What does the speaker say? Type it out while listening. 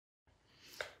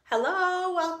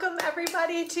Hello, welcome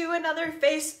everybody to another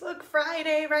Facebook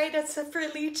Friday, right? It's a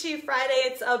Felici Friday.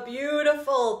 It's a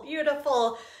beautiful,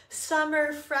 beautiful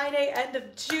summer Friday, end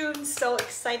of June. So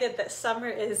excited that summer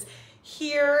is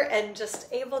here and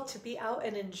just able to be out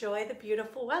and enjoy the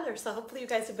beautiful weather. So hopefully you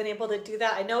guys have been able to do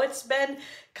that. I know it's been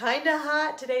kind of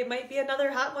hot. Today might be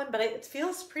another hot one, but it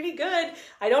feels pretty good.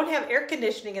 I don't have air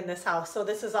conditioning in this house, so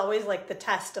this is always like the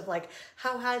test of like,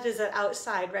 how hot is it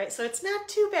outside, right? So it's not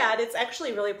too bad. It's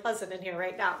actually really pleasant in here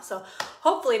right now. So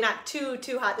hopefully not too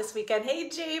hot this weekend. Hey,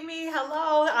 Jamie,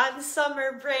 hello on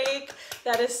summer break.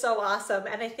 That is so awesome.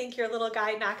 And I think your little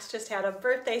guy Knox just had a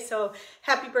birthday, so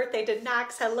happy birthday to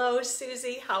Knox. Hello,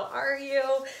 Susie, how are you?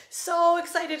 So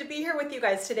excited to be here with you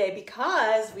guys today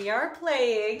because we are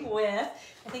playing with,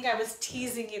 I think I was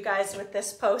teasing you guys with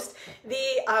this post.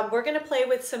 We're gonna play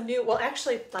with some new, well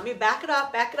actually, let me back it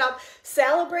up.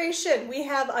 Celebration, we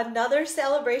have another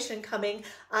celebration coming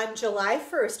on July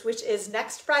 1st, which is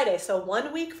next Friday. So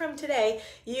 1 week from today,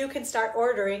 you can start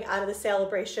ordering out of the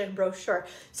celebration brochure.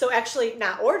 So actually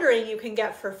not ordering, you can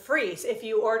get for free. So if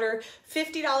you order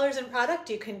 $50 in product,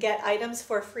 you can get items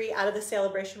for free out of the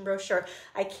celebration brochure.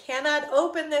 I cannot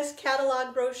open this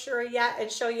catalog brochure yet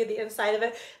and show you the inside of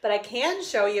it, but I can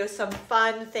show you some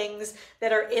fun things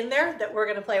that are in there that we're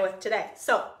gonna play with today.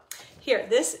 So here,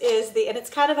 this is and it's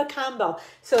kind of a combo.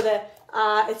 So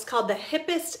it's called the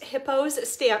HIPPEST HIPPOS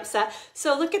stamp set.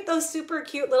 So look at those super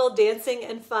cute little dancing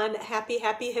and fun, happy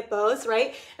hippos,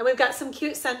 right? And we've got some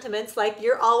cute sentiments like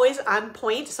you're always on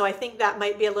point. So I think that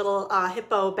might be a little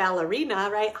hippo ballerina,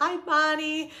 right? Hi,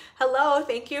 Bonnie. Hello,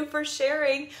 thank you for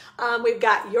sharing. We've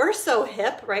got you're so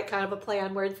hip, right? Kind of a play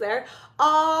on words there.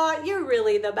 Aw, you're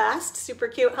really the best. Super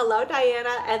cute. Hello,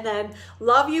 Diana. And then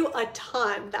love you a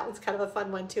ton. That one's kind of a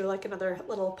fun one too, like another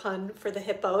little pun for the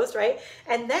hippos, right?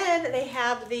 And then they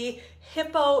have the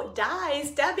hippo dies.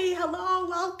 Debbie, hello,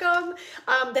 welcome.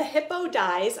 The hippo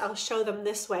dies, I'll show them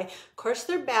this way. Of course,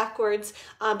 they're backwards,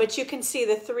 but you can see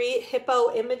the 3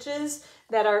 hippo images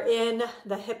that are in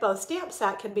the hippo stamp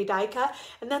set can be die cut.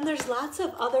 And then there's lots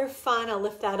of other fun, I'll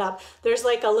lift that up. There's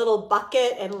like a little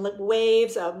bucket and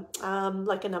waves,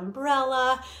 like an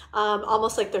umbrella,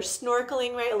 almost like they're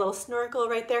snorkeling, right? A little snorkel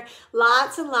right there.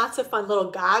 Lots and lots of fun,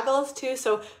 little goggles too.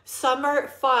 So summer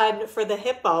fun for the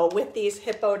hippo with these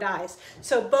hippo dies.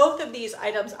 So both of these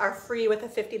items are free with a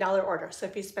 $50 order. So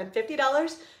if you spend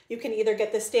 $50, you can either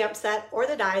get the stamp set or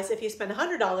the dies. If you spend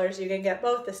 $100, you can get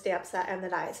both the stamp set and the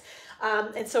dies.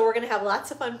 And so we're gonna have lots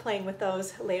of fun playing with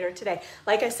those later today.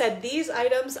 Like I said, these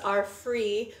items are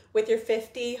free with your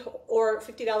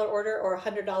 $50 order or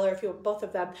 $100 if you want both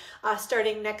of them,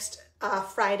 starting next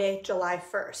Friday, July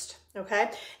 1st.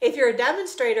 Okay, if you're a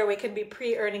demonstrator, we can be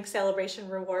pre-earning celebration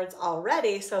rewards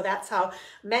already. So that's how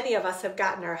many of us have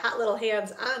gotten our hot little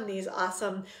hands on these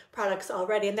awesome products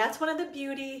already. And that's one of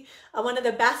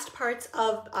the best parts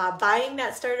of buying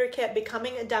that starter kit,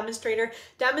 becoming a demonstrator.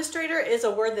 Demonstrator is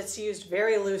a word that's used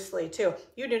very loosely too.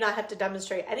 You do not have to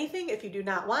demonstrate anything if you do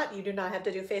not want. You do not have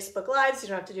to do Facebook Lives. You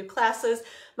don't have to do classes.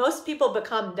 Most people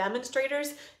become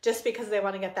demonstrators just because they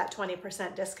want to get that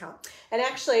 20% discount. And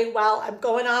actually, while I'm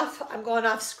going off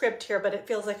script here, but it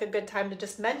feels like a good time to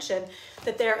just mention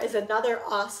that there is another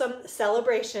awesome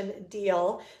celebration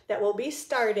deal that will be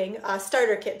starting, a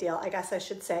starter kit deal, I guess I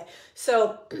should say.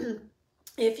 So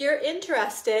if you're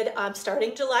interested,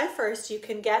 starting July 1st, you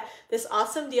can get this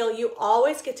awesome deal. You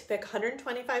always get to pick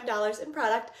 $125 in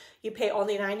product. You pay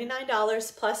only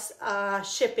 $99 plus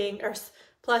shipping or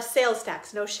plus sales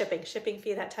tax, no shipping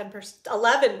fee, that 10%,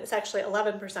 11, it's actually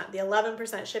 11%. The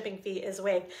 11% shipping fee is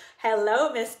waived.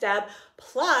 Hello, Miss Deb.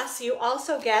 Plus you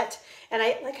also get, and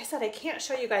like I said, I can't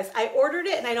show you guys. I ordered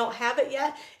it and I don't have it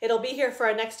yet. It'll be here for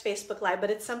our next Facebook Live, but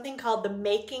it's something called the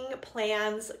Making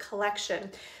Plans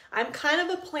Collection. I'm kind of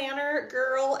a planner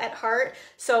girl at heart,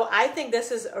 so I think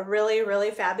this is a really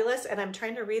fabulous, and I'm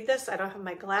trying to read this. I don't have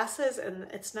my glasses and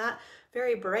it's not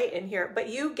very bright in here, but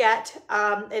you get,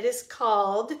 it is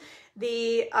called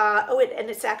the, and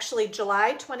it's actually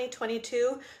July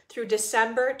 2022 through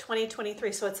December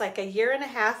 2023. So it's like a year and a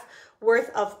half worth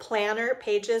of planner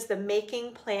pages, the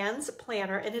Making Plans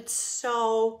Planner, and it's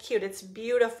so cute. It's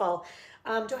beautiful.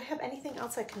 Do I have anything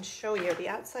else I can show you? The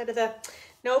outside of the,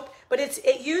 nope, but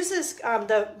it uses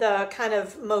the kind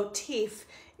of motif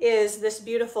is this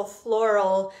beautiful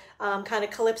floral, kind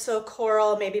of calypso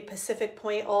coral, maybe Pacific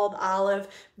Point Old Olive,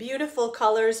 beautiful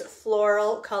colors,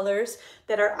 floral colors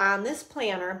that are on this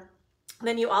planner.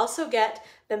 Then you also get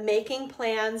the Making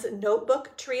Plans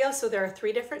notebook trio. So there are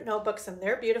 3 different notebooks and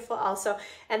they're beautiful also.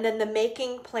 And then the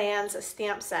Making Plans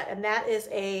stamp set, and that is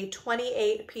a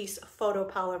 28-piece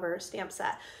photopolymer stamp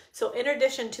set. So in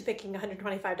addition to picking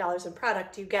 $125 in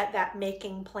product, you get that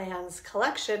Making Plans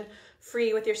collection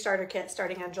free with your starter kit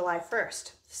starting on July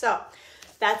 1st. So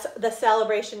that's the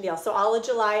celebration deal. So all of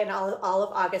July and all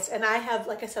of August. And I have,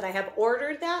 like I said, I have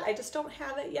ordered that. I just don't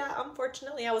have it yet,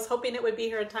 unfortunately. I was hoping it would be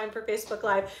here in time for Facebook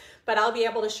Live, but I'll be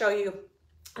able to show you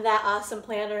that awesome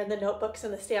planner and the notebooks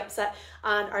and the stamp set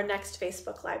on our next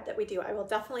Facebook Live that we do. I will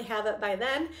definitely have it by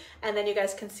then, and then you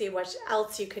guys can see what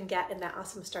else you can get in that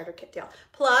awesome starter kit deal.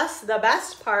 Plus, the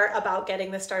best part about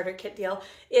getting the starter kit deal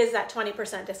is that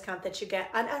 20% discount that you get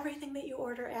on everything that you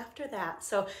order after that.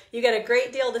 So you get a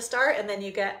great deal to start, and then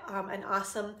you get an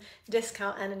awesome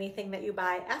discount on anything that you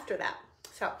buy after that.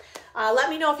 So let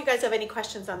me know if you guys have any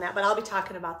questions on that, but I'll be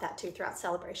talking about that too throughout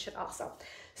celebration also.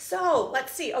 So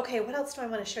let's see. Okay, what else do I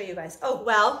want to show you guys? Oh,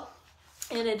 well,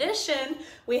 in addition,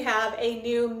 we have a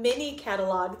new mini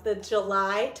catalog, the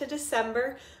July to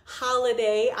December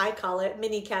holiday, I call it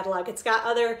mini catalog. It's got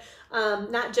other,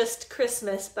 not just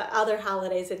Christmas, but other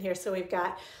holidays in here. So we've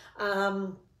got,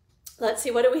 let's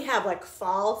see, what do we have? Like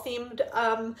fall themed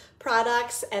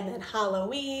products, and then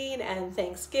Halloween and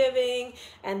Thanksgiving,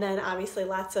 and then obviously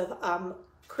lots of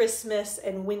Christmas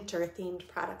and winter themed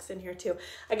products in here too.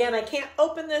 Again, I can't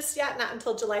open this yet, not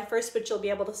until July 1st, but you'll be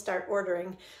able to start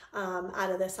ordering out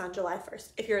of this on July 1st.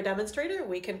 If you're a demonstrator,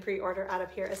 we can pre-order out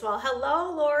of here as well.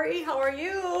 Hello, Lori, how are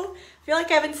you? I feel like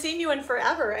I haven't seen you in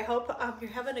forever. I hope you're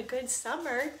having a good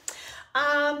summer.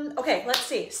 Okay, let's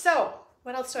see. So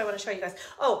what else do I want to show you guys?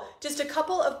 Oh, just a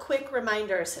couple of quick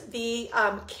reminders. The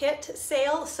kit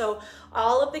sale, so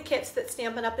all of the kits that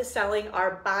Stampin' Up! Is selling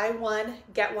are buy one,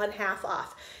 get one half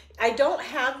off. I don't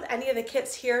have any of the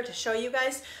kits here to show you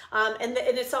guys, and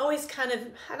it's always kind of,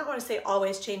 I don't want to say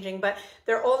always changing, but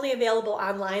they're only available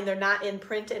online. They're not in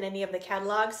print in any of the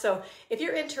catalogs. So if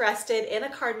you're interested in a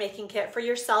card making kit for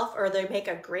yourself, or they make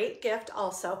a great gift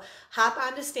also, hop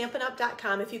on to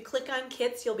StampinUp.com. If you click on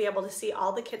kits, you'll be able to see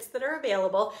all the kits that are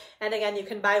available. And again, you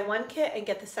can buy one kit and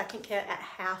get the second kit at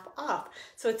half off.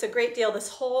 So it's a great deal. This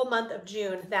whole month of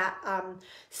June, that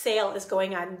sale is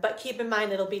going on, but keep in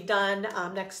mind it'll be done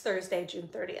next Thursday, June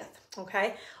 30th,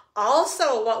 okay?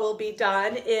 Also, what will be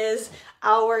done is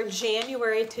our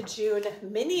January to June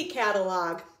mini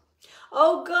catalog.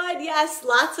 Oh, good. Yes,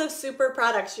 lots of super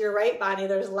products. You're right, Bonnie.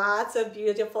 There's lots of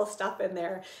beautiful stuff in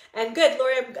there. And good,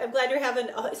 Lori, I'm glad you're having,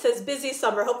 it says busy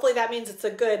summer. Hopefully that means it's a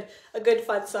good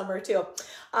fun summer too.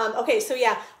 Okay, so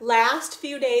yeah, last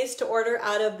few days to order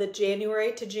out of the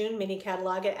January to June mini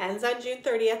catalog. It ends on June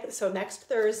 30th, so next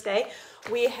Thursday.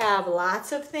 We have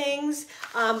lots of things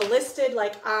listed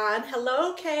like on,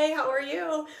 hello, Kay, how are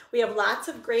you? We have lots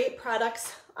of great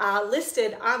products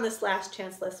listed on this last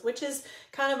chance list, which is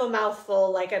kind of a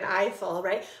mouthful, like an eyeful,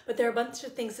 right? But there are a bunch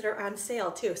of things that are on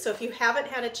sale too. So if you haven't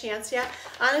had a chance yet,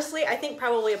 honestly, I think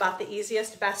probably about the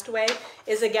easiest, best way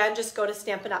is, again, just go to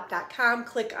StampinUp.com,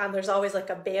 click on, there's always like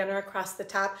a banner across the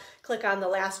top, click on the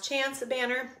last chance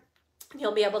banner.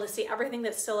 You'll be able to see everything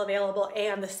that's still available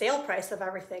and the sale price of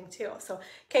everything too. So,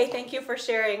 Kay, thank you for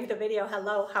sharing the video.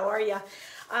 Hello, how are you?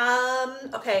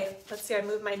 Okay, let's see, I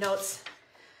moved my notes.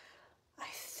 I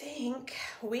think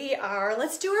we are,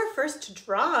 let's do our first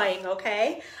drawing,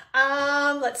 okay?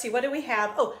 Let's see, what do we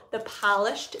have? Oh, the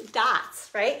polished dots,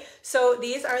 right? So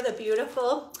these are the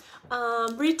beautiful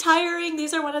retiring,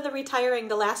 these are one of the retiring,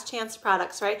 the last chance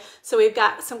products, right? So we've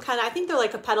got some kind of, I think they're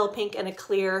like a petal pink and a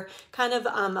clear, kind of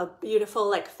a beautiful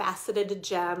like faceted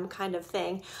gem kind of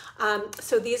thing.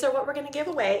 So these are what we're gonna give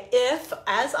away. If,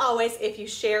 as always, if you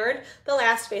shared the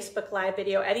last Facebook Live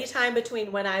video, anytime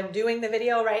between when I'm doing the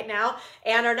video right now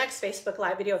and our next Facebook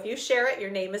Live video, if you share it,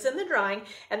 your name is in the drawing.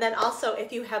 And then also,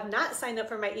 if you have not signed up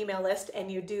for my email list and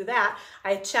you do that,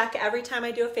 I check every time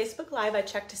I do a Facebook Live, I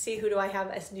check to see who do I have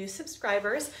as new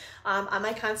subscribers on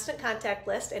my constant contact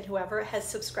list, and whoever has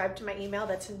subscribed to my email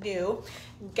that's new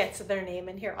gets their name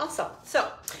in here also.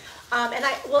 So, and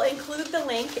I will include the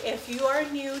link if you are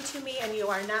new to me and you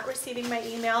are not receiving my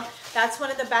email. That's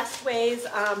one of the best ways.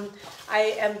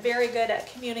 I am very good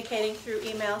at communicating through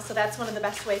email, so that's one of the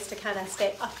best ways to kind of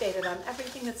stay updated on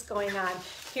everything that's going on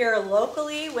here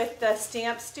locally with the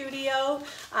Stamp Studio,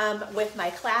 with my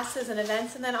classes and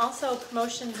events, and then also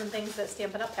promotions and things that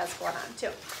Stampin' Up! Has going on too.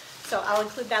 So I'll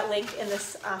include that link in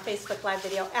this Facebook Live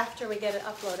video after we get it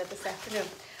uploaded this afternoon.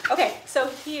 Okay, so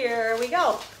here we go.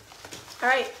 All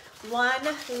right,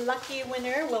 one lucky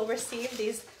winner will receive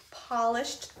these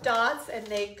polished dots, and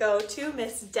they go to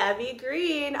Miss Debbie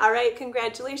Green. All right,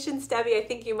 congratulations, Debbie. I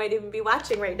think you might even be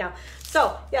watching right now.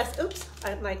 So yes, oops,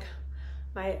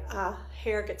 my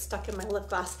hair gets stuck in my lip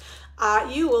gloss.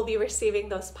 You will be receiving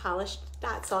those polished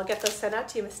dots. So I'll get those sent out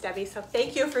to you, Miss Debbie. So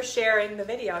thank you for sharing the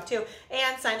video too,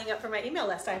 and signing up for my email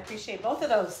list. I appreciate both of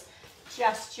those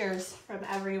gestures from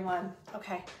everyone.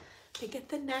 Okay, to get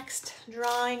the next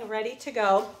drawing ready to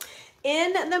go.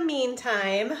 In the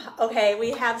meantime, okay,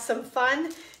 we have some fun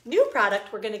new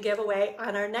product we're going to give away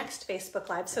on our next Facebook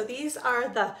Live. So these are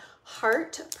the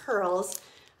heart pearls,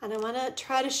 and I want to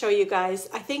try to show you guys.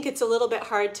 I think it's a little bit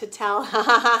hard to tell.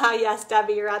 Yes,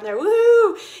 Debbie, you're on there.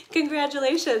 Woo!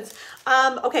 Congratulations.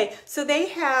 Okay, so they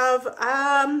have,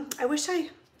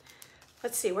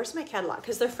 let's see, where's my catalog?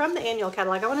 Because they're from the annual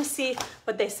catalog. I want to see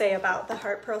what they say about the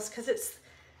heart pearls, because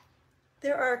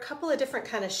there are a couple of different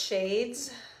kind of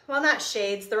shades. Well, not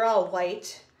shades, they're all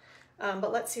white.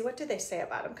 But let's see, what do they say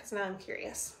about them? Because now I'm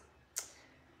curious.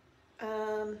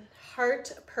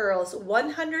 Heart pearls,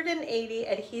 180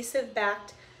 adhesive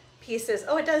backed pieces.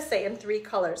 Oh, it does say in 3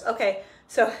 colors. Okay,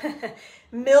 so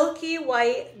milky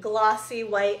white, glossy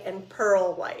white, and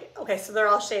pearl white. Okay, so they're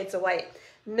all shades of white.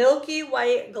 Milky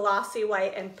white, glossy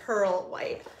white, and pearl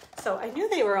white. So I knew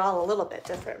they were all a little bit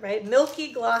different, right?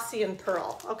 Milky, glossy, and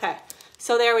pearl. Okay.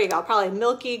 So there we go, probably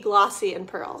milky, glossy, and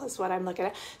pearl is what I'm looking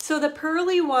at. So the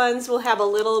pearly ones will have a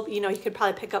little, you know, you could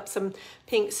probably pick up some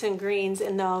pinks and greens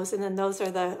in those, and then those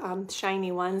are the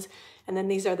shiny ones, and then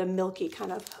these are the milky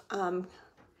kind of,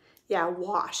 yeah,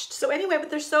 washed. So anyway,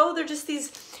 but they're just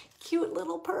these cute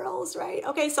little pearls, right?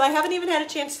 Okay, so I haven't even had a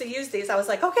chance to use these. I was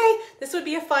like, okay, this would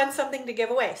be a fun something to give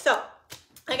away. So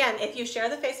again, if you share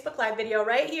the Facebook Live video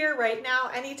right here, right now,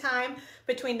 anytime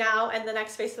between now and the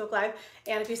next Facebook Live,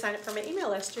 and if you sign up for my email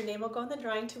list, your name will go in the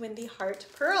drawing to win the heart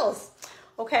pearls.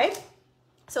 Okay,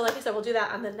 so like I said, we'll do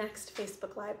that on the next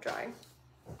Facebook Live drawing.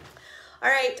 All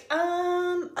right,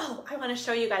 oh, I want to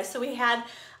show you guys. So we had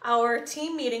our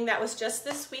team meeting that was just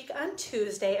this week on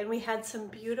Tuesday, and we had some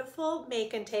beautiful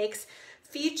make and takes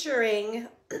featuring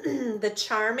the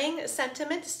Charming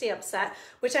Sentiment stamp set,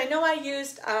 which I know I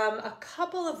used a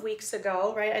couple of weeks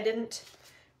ago, right? I didn't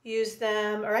use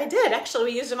them, or I did, actually,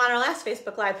 we used them on our last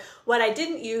Facebook Live. What I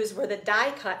didn't use were the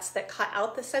die cuts that cut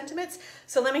out the sentiments.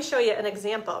 So let me show you an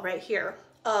example right here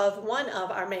of one of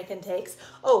our make and takes.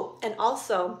 Oh, and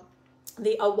also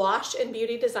the Awash and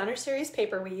Beauty Designer Series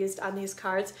paper we used on these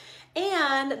cards.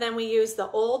 And then we used the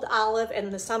Old Olive,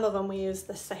 and some of them we used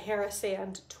the Sahara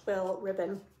Sand twill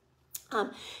ribbon.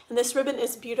 And this ribbon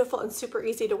is beautiful and super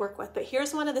easy to work with. But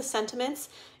here's one of the sentiments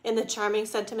in the Charming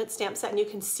Sentiment stamp set, and you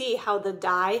can see how the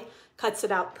die cuts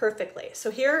it out perfectly. So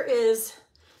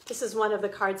this is one of the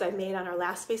cards I made on our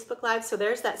last Facebook Live. So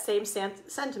there's that same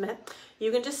sentiment.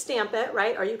 You can just stamp it,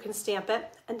 right? Or you can stamp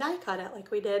it and die cut it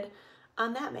like we did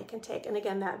on that make and take. And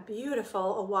again, that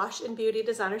beautiful Awash and Beauty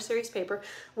Designer Series paper.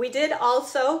 We did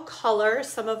also color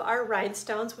some of our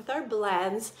rhinestones with our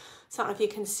blends. So I don't know if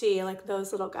you can see like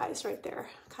those little guys right there,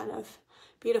 kind of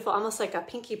beautiful, almost like a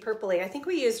pinky purpley. I think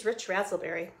we used rich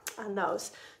raspberry on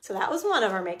those. So that was one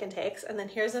of our make and takes. And then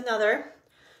here's another.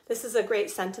 This is a great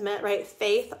sentiment, right?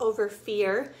 Faith over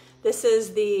fear. This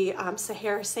is the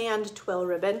Sahara Sand twill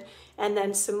ribbon. And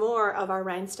then some more of our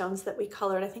rhinestones that we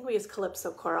colored. I think we used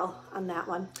Calypso Coral on that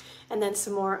one. And then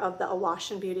some more of the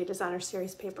Awash and Beauty Designer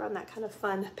Series paper on that kind of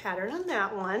fun pattern on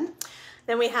that one.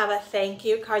 Then we have a thank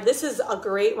you card. This is a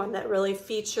great one that really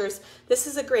features, this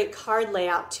is a great card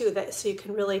layout too, so you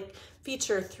can really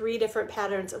feature 3 different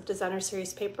patterns of Designer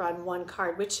Series paper on one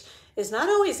card, which is not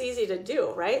always easy to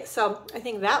do, right? So I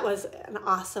think that was an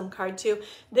awesome card too.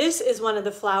 This is one of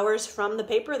the flowers from the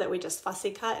paper that we just fussy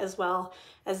cut, as well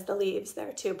as the leaves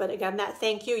there too. But again, that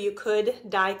thank you, you could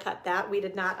die cut that. We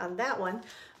did not on that one,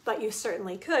 but you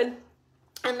certainly could.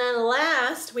 And then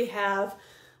last we have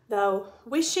the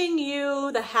wishing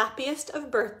you the happiest of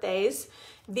birthdays.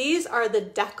 These are the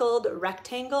deckled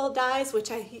rectangle dies, which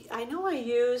I know I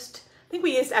used, I think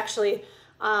we used actually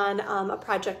on a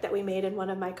project that we made in one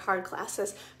of my card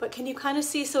classes. But can you kind of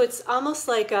see? So it's almost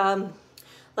like a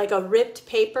ripped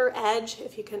paper edge.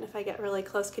 If I get really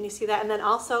close, can you see that? And then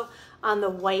also on the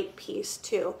white piece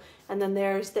too. And then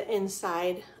there's the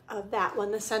inside of that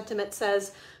one. The sentiment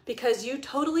says, because you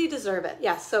totally deserve it.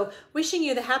 Yes, so wishing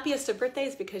you the happiest of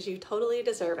birthdays because you totally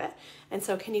deserve it. And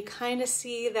so can you kind of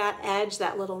see that edge,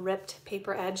 that little ripped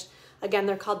paper edge? Again,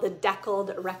 they're called the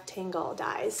deckled rectangle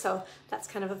dies. So that's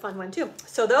kind of a fun one too.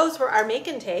 So those were our make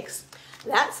and takes.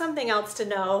 that's something else to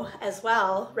know as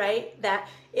well, right? That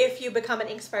if you become an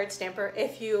Inspired Stamper,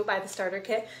 if you buy the starter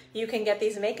kit, you can get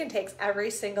these make and takes every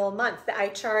single month. I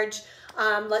charge,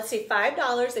 let's see,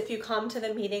 $5 if you come to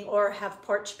the meeting or have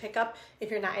porch pickup if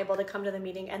you're not able to come to the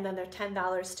meeting, and then they're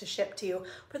 $10 to ship to you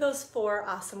for those 4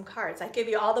 awesome cards. I give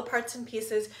you all the parts and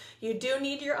pieces. You do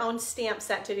need your own stamp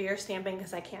set to do your stamping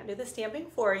because I can't do the stamping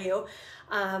for you.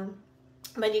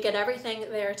 But you get everything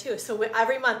there too. So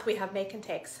every month we have make and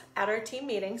takes at our team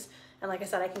meetings. And like I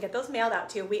said, I can get those mailed out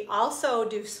to you. We also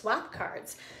do swap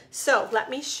cards. So let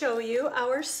me show you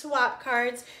our swap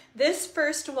cards. This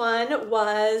first one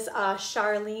was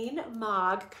Charlene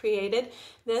Mogg created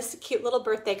this cute little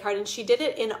birthday card, and she did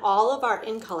it in all of our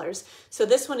in colors. So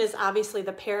this one is obviously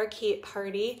the parakeet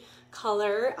party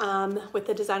color with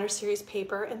the designer series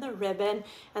paper and the ribbon,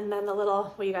 and then the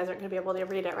little, well, you guys aren't gonna be able to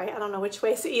read it, right? I don't know which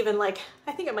way, so even like,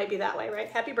 I think it might be that way, right?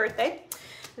 Happy birthday.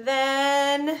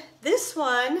 Then this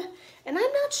one, and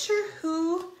I'm not sure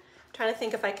who, I'm trying to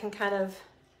think if I can kind of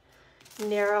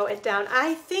narrow it down.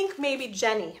 I think maybe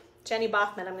Jenny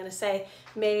Boffman, I'm gonna say,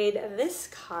 made this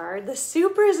card. The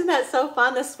super, isn't that so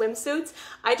fun? The swimsuits.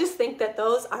 I just think that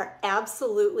those are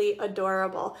absolutely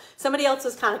adorable. Somebody else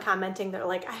was kind of commenting, they're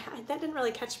like, that didn't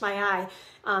really catch my eye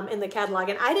in the catalog.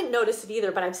 And I didn't notice it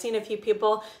either, but I've seen a few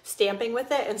people stamping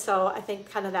with it. And so I think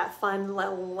kind of that fun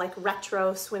little like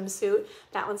retro swimsuit,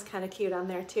 that one's kind of cute on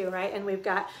there too, right? And we've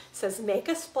got, it says make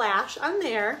a splash on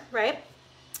there, right?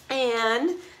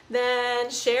 And then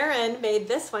Sharon made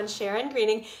this one, Sharon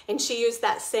Greening, and she used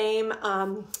that same,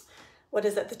 what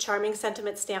is it, the Charming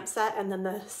Sentiment stamp set, and then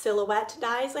the silhouette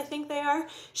dies, I think they are.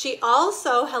 She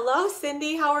also, hello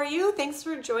Cindy, how are you? Thanks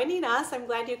for joining us. I'm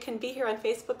glad you can be here on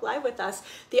Facebook Live with us.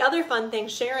 The other fun thing,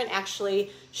 Sharon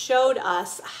actually showed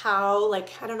us how,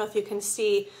 like, I don't know if you can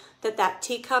see that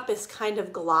teacup is kind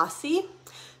of glossy.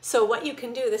 So what you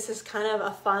can do, this is kind of a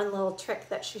fun little trick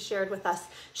that she shared with us.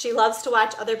 She loves to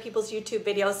watch other people's YouTube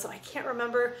videos, so I can't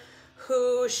remember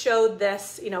who showed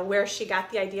this, you know, where she got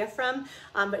the idea from,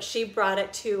 but she brought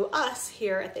it to us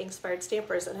here at the Inspired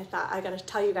Stampers, and I thought I gotta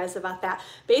tell you guys about that.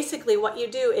 Basically what you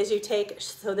do is you take,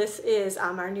 so this is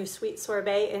our new Sweet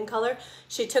Sorbet in color.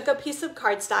 She took a piece of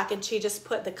cardstock and she just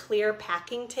put the clear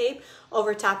packing tape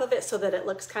over top of it so that it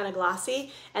looks kind of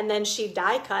glossy, and then she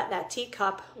die cut that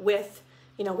teacup with,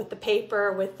 you know, with the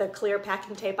paper, with the clear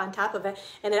packing tape on top of it,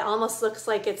 and it almost looks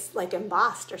like it's like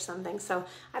embossed or something. So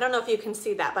I don't know if you can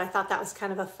see that, but I thought that was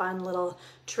kind of a fun little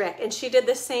trick. And she did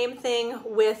the same thing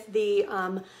with the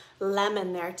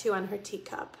lemon there too on her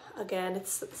teacup. Again,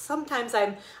 it's sometimes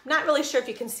I'm not really sure if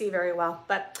you can see very well,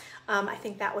 but I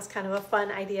think that was kind of a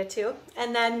fun idea too.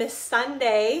 And then Miss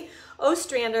Sunday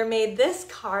Ostrander made this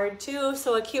card too,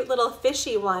 so a cute little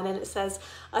fishy one, and it says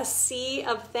a sea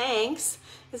of thanks.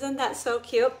 Isn't that so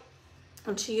cute?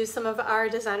 And she used some of our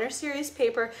designer series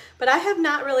paper, but I have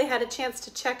not really had a chance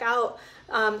to check out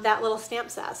that little stamp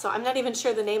set, so I'm not even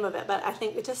sure the name of it, but I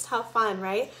think just how fun,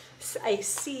 right? A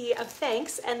sea of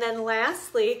thanks. And then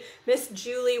lastly, Miss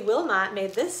Julie Wilmot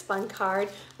made this fun card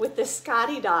with the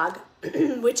Scotty dog,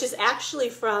 which is actually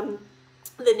from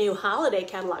the new holiday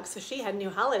catalog. So she had new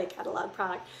holiday catalog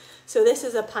product. So this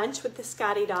is a punch with the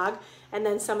Scotty dog, and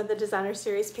then some of the designer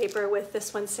series paper with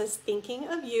this one says thinking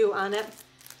of you on it.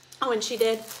 Oh, and she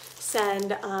did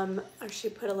send, or she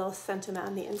put a little sentiment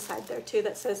on the inside there too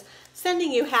that says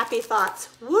sending you happy thoughts,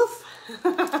 woof.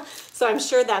 So I'm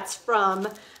sure that's from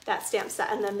that stamp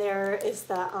set. And then there is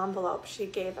the envelope she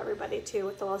gave everybody too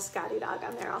with the little Scotty dog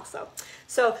on there also.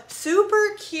 So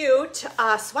super cute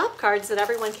swap cards that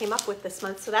everyone came up with this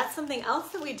month. So that's something else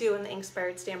that we do in the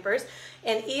Inspired Stampers.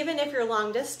 And even if you're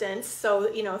long distance,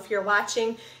 so, you know, if you're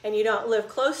watching and you don't live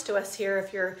close to us here,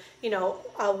 if you're, you know,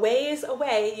 a ways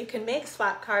away, you can make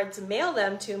swap cards, mail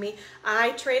them to me.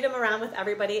 I trade them around with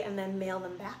everybody and then mail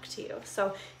them back to you.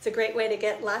 So it's a great way to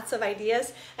get lots of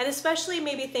ideas, and especially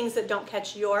maybe things that don't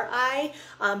catch your eye,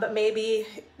 but maybe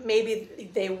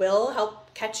they will help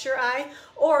catch your eye,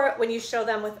 or when you show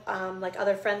them with like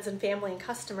other friends and family and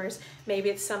customers, maybe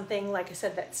it's something, like I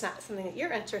said, that's not something that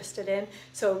you're interested in,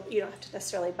 so you don't have to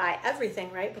necessarily buy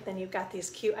everything, right? But then you've got these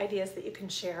cute ideas that you can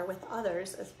share with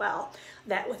others as well,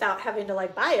 that without having to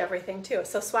like buy everything too.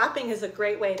 So swapping is a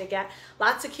great way to get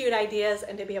lots of cute ideas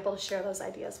and to be able to share those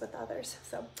ideas with others.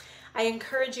 So I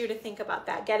encourage you to think about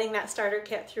that, getting that starter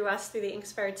kit through us, through the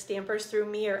Inspired Stampers, through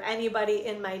me or anybody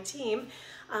in my team.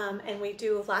 And we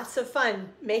do lots of fun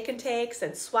make and takes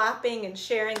and swapping and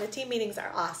sharing. The team meetings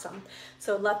are awesome.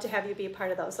 So I'd love to have you be a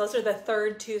part of those. Those are the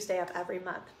third Tuesday of every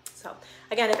month. So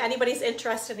again, if anybody's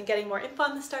interested in getting more info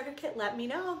on the starter kit, let me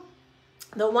know.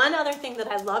 The one other thing that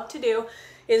I love to do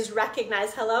is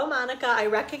recognize, hello Monica, I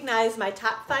recognize my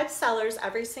top 5 sellers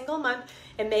every single month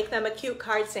and make them a cute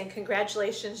card saying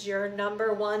congratulations, you're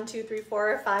number 1, 2, 3,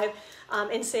 4, or 5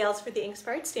 in sales for the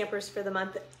Inspired Stampers for the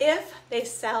month. If they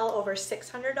sell over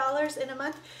 $600 in a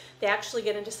month, they actually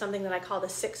get into something that I call the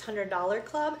 $600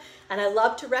 club, and I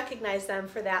love to recognize them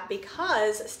for that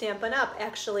because Stampin' Up!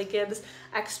 Actually gives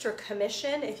extra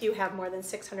commission if you have more than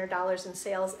 $600 in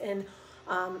sales in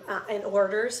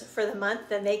orders for the month.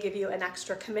 Then they give you an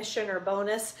extra commission or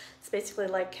bonus. It's basically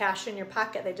like cash in your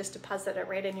pocket. They just deposit it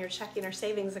right in your checking or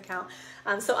savings account.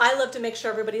 So I love to make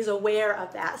sure everybody's aware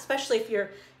of that, especially if you're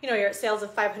at sales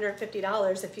of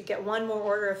 $550. If you get one more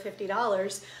order of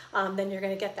 $50, then you're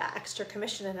going to get that extra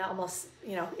commission, and almost,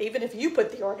 even if you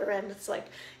put the order in, it's like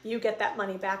you get that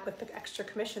money back with the extra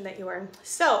commission that you earn.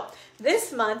 So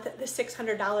this month, the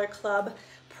 $600 club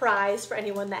prize for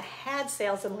anyone that had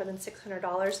sales of more than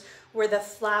 $600 were the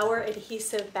flower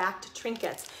adhesive backed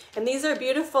trinkets. And these are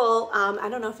beautiful, I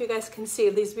don't know if you guys can see,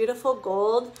 these beautiful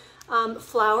gold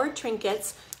flower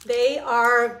trinkets. They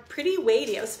are pretty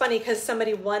weighty. It was funny because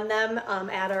somebody won them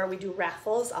we do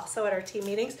raffles also at our team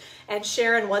meetings, and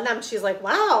Sharon won them. She's like,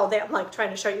 wow, I'm like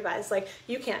trying to show you guys, like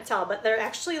you can't tell, but they're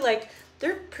actually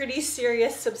they're pretty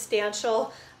serious,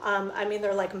 substantial. I mean,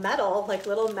 they're like metal, like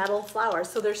little metal flowers.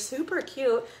 So they're super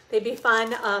cute. They'd be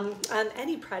fun on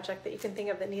any project that you can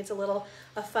think of that needs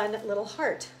a fun little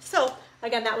heart. So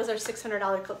again, that was our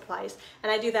 $600 club prize.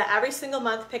 And I do that every single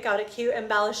month, pick out a cute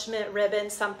embellishment,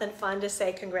 ribbon, something fun to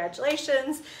say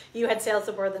congratulations, you had sales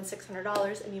of more than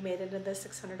 $600 and you made it into the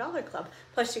 $600 club.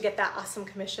 Plus you get that awesome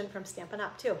commission from Stampin'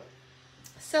 Up! Too.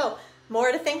 So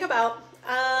more to think about.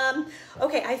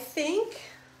 Okay, I think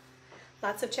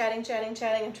lots of chatting. I'm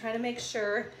trying to make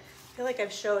sure. I feel like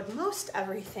I've showed most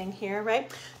everything here,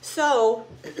 right? So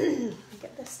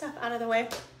get this stuff out of the way.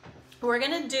 We're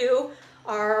gonna do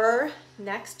our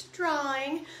next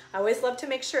drawing. I always love to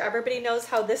make sure everybody knows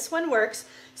how this one works.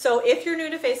 So if you're new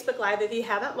to Facebook Live, if you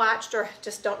haven't watched or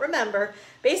just don't remember,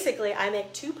 basically I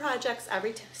make 2 projects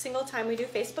every single time we do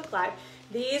Facebook Live.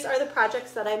 These are the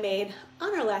projects that I made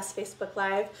on our last Facebook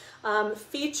Live,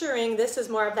 featuring, this is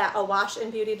more of that A Wash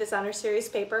and Beauty Designer Series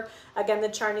paper. Again, the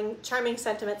Charming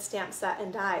Sentiment stamp set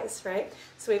and dies, right?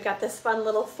 So we've got this fun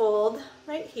little fold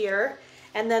right here.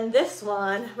 And then this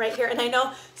one right here, and I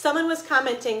know someone was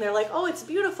commenting, they're like, oh, it's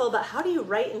beautiful, but how do you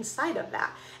write inside of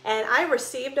that? And I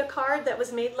received a card that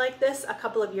was made like this a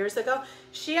couple of years ago.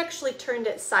 She actually turned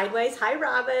it sideways. Hi,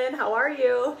 Robin, how are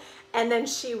you? And then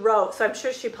she wrote, so I'm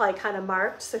sure she probably kind of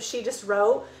marked, so she just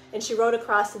wrote, and she wrote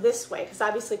across this way, because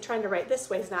obviously trying to write this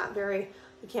way is not very,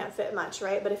 you can't fit much,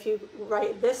 right? But if you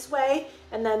write this way,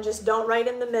 and then just don't write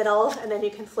in the middle, and then you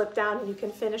can flip down and you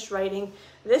can finish writing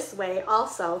this way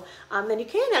also, then you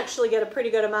can actually get a pretty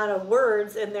good amount of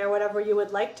words in there, whatever you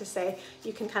would like to say.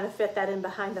 You can kind of fit that in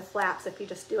behind the flaps if you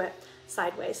just do it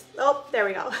sideways. Oh, there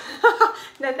we go.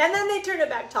 And then they turn it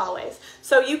back tall ways.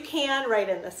 So you can write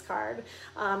in this card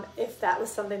if that was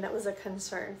something that was a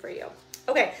concern for you.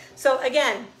 Okay, so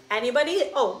again, anybody,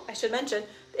 oh, I should mention,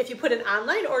 if you put an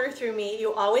online order through me,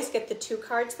 you always get the 2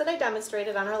 cards that I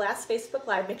demonstrated on our last Facebook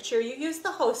Live. Make sure you use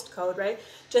the host code, right?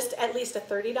 Just at least a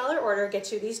 $30 order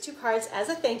gets you these 2 cards as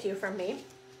a thank you from me.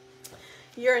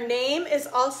 Your name is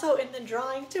also in the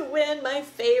drawing to win my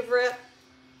favorite.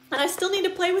 And I still need to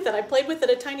play with it. I played with it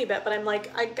a tiny bit, but I'm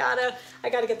like, I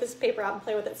gotta get this paper out and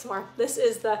play with it some more. This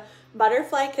is the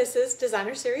Butterfly Kisses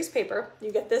Designer Series paper.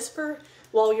 You get this for,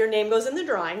 well, your name goes in the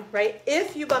drawing, right?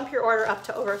 If you bump your order up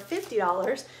to over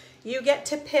 $50, you get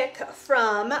to pick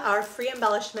from our free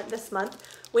embellishment this month,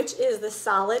 which is the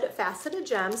solid faceted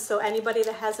gems. So anybody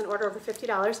that has an order over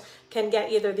 $50 can get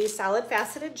either these solid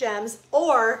faceted gems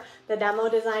or the Demo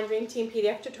Design Dream Team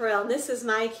PDF tutorial. And this is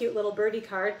my cute little birdie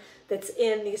card that's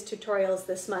in these tutorials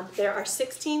this month. There are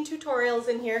 16 tutorials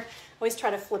in here. I always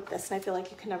try to flip this and I feel like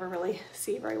you can never really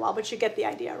see very well, but you get the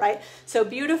idea, right? So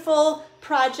beautiful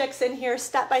projects in here,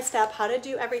 step by step, how to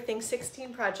do everything,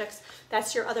 16 projects.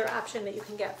 That's your other option that you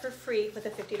can get for free with a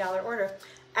 $50 order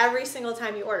every single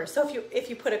time you order. So if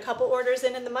you put a couple orders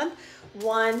in the month,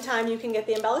 one time you can get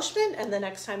the embellishment and the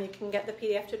next time you can get the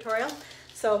PDF tutorial.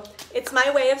 So it's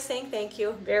my way of saying thank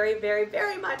you very, very,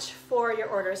 very much for your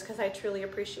orders because I truly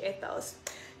appreciate those.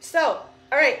 So,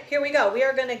 all right, here we go. We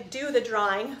are going to do the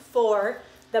drawing for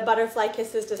the Butterfly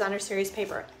Kisses Designer Series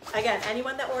paper. Again,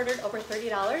 anyone that ordered over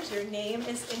 $30, your name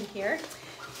is in here.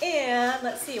 And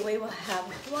let's see, we will have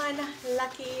one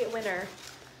lucky winner.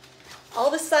 All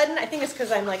of a sudden, I think it's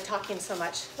because I'm like talking so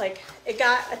much. Like I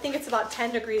think it's about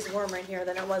 10 degrees warmer in here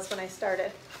than it was when I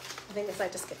started. The thing is, I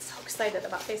just get so excited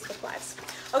about Facebook Lives.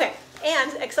 Okay,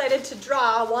 and excited to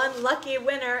draw one lucky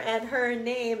winner, and her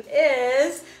name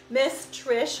is Miss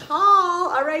Trish Hall.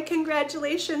 All right,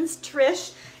 congratulations,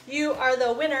 Trish. You are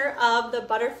the winner of the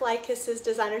Butterfly Kisses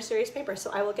Designer Series paper, so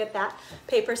I will get that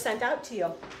paper sent out to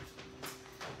you.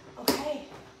 Okay,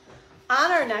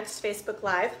 on our next Facebook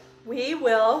Live, we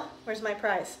will, where's my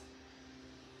prize?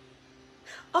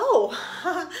 Oh,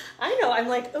 I know. I'm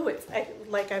like, oh, it's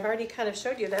like I've already kind of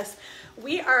showed you this.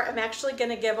 I'm actually going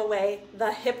to give away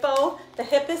the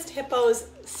Hippest Hippos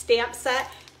stamp set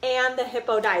and the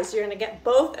Hippo dies. You're going to get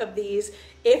both of these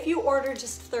if you order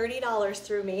just $30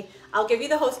 through me. I'll give you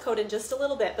the host code in just a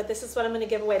little bit, but this is what I'm going to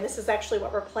give away. This is actually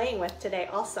what we're playing with today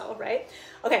also, right?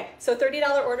 Okay, so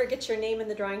 $30 order gets your name in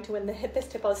the drawing to win the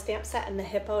Hippest Hippos stamp set and the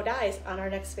Hippo dies on our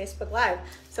next Facebook Live.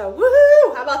 So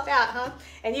woohoo! How about that, huh?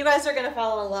 And you guys are going to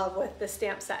fall in love with the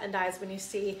stamp set and dies when you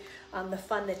see the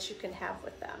fun that you can have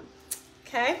with them.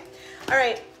 Okay? All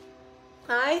right.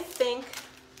 I think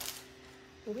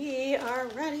we are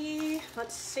ready.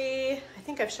 Let's see. I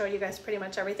think I've showed you guys pretty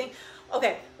much everything.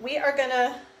 Okay, we are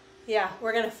gonna,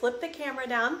 we're gonna flip the camera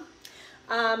down,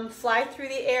 fly through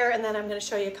the air, and then I'm gonna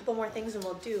show you a couple more things and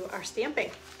we'll do our stamping.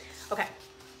 Okay,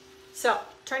 so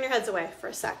turn your heads away for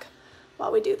a sec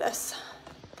while we do this.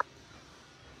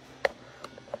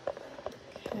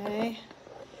 Okay,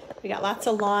 we got lots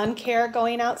of lawn care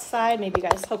going outside. Maybe you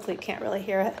guys hopefully can't really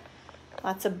hear it.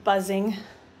 Lots of buzzing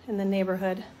in the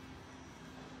neighborhood.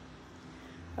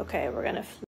 Okay, we're gonna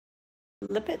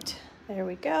flip it. There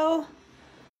we go.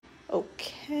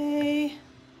 Okay.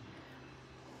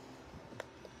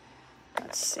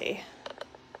 Let's see.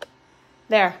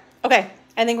 There. Okay,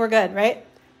 I think we're good, right?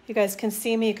 You guys can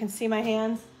see me, you can see my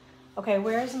hands. Okay,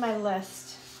 where's my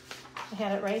list? I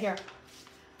had it right here.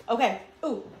 Okay,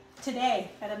 ooh,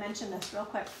 today, gotta mention this real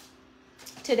quick.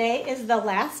 Today is the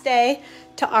last day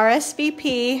to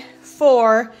RSVP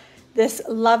for this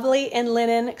lovely in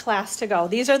linen class to go.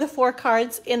 These are the 4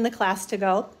 cards in the class to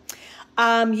go.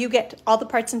 You get all the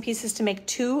parts and pieces to make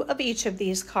 2 of each of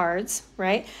these cards,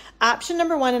 right? Option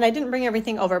number 1, and I didn't bring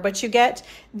everything over, but you get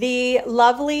the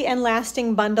lovely and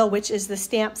lasting bundle, which is the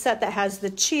stamp set that has the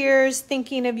cheers,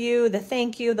 thinking of you, the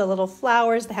thank you, the little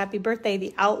flowers, the happy birthday,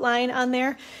 the outline on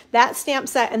there. That stamp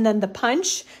set, and then the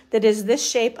punch that is this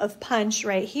shape of punch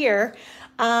right here.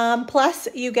 Plus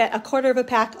you get a 1/4 of a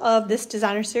pack of this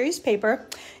designer series paper.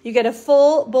 You get a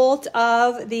full bolt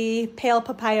of the pale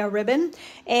papaya ribbon,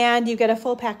 and you get a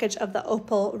full package of the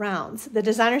opal rounds. The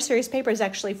designer series paper is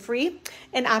actually free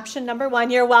in option number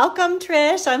 1. You're welcome,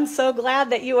 Trish. I'm so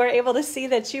glad that you were able to see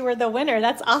that you were the winner.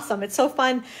 That's awesome. It's so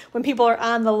fun when people are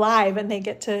on the live and they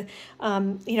get to,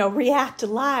 you know, react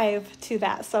live to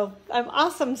that. So I'm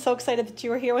awesome. So excited that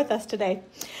you were here with us today.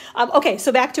 Okay,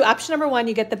 so back to option number 1,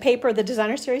 you get the paper, the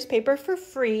designer series paper for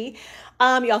free.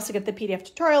 You also get the PDF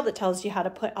tutorial that tells you how to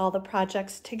put all the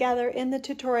projects together in the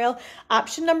tutorial.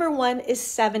 Option number 1 is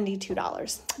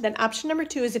 $72. Then option number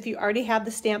 2 is if you already have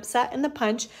the stamp set and the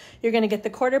punch, you're going to get the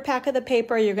 1/4 pack of the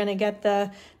paper, you're going to get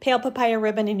the pale papaya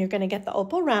ribbon, and you're going to get the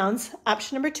opal rounds.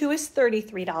 Option number 2 is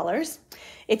 $33.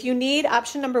 If you need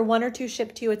option number 1 or 2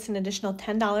 shipped to you, it's an additional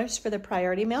 $10 for the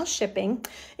priority mail shipping.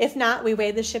 If not, we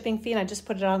waive the shipping fee and I just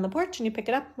put it on the porch and you pick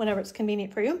it up whenever it's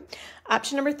convenient for you.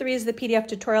 Option number 3 is the PDF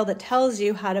tutorial that tells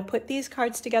you how to put these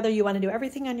cards together. You want to do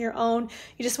everything on your own.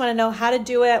 You just want to know how to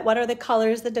do it. What are the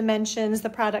colors, the dimensions, the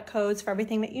product codes for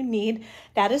everything that you need.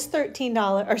 That is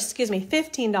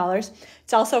 $15.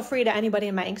 It's also free to anybody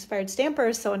in my Inspired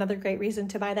Stampers, so another great reason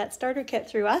to buy that starter kit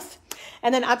through us.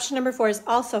 And then option number 4 is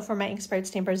also for my Inspired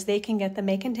Stampers. They can get the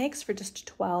make and takes for just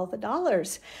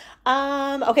 $12.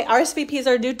 Okay, RSVPs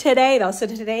are due today though, so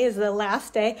today is the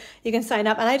last day you can sign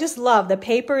up. And I just love the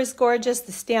paper is gorgeous,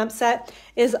 the stamp set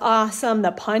is awesome,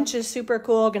 the punch is super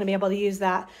cool. Going to be able to use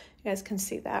that. You guys can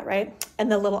see that, right?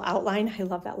 And the little outline, I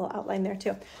love that little outline there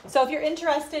too. So if you're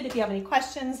interested, if you have any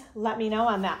questions, let me know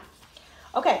on that.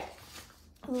 Okay,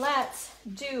 let's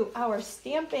do our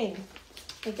stamping.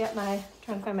 I get my,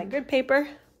 trying to find my grid paper.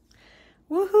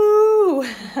 Woohoo!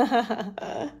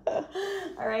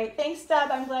 All right, thanks,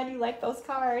 Deb. I'm glad you like those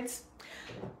cards.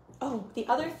 Oh, the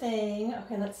other thing,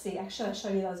 okay, let's see. Actually, I'll show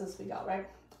you those as we go, right?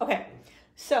 Okay,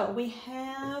 so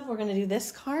we're gonna do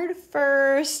this card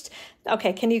first.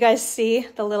 Okay, can you guys see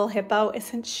the little hippo?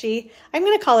 Isn't she? I'm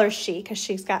gonna call her she because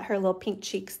she's got her little pink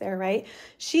cheeks there, right?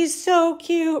 She's so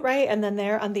cute, right? And then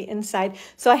there on the inside.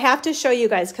 So I have to show you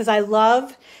guys because I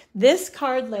love this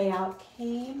card layout.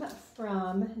 Came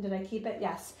from, did I keep it?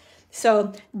 Yes.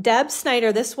 So Deb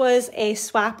Snyder, this was a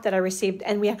swap that I received,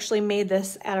 and we actually made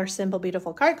this at our Simple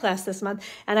Beautiful card class this month.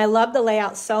 And I love the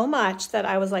layout so much that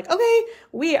I was like, okay,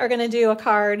 we are going to do a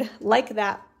card like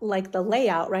that, like the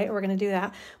layout, right? We're going to do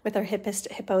that with our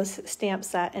Hippest Hippos stamp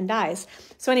set and dies.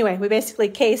 So anyway, we basically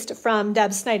cased from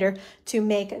Deb Snyder to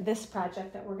make this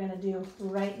project that we're going to do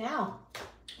right now.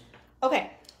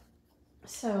 Okay,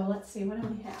 so let's see, what do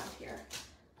we have here?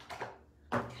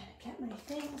 Get my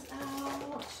things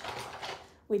out.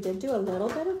 We did do a little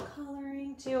bit of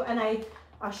coloring too, and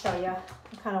I'll show you. I'll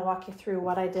kind of walk you through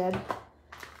what I did.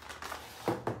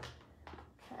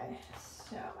 Okay,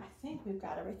 so I think we've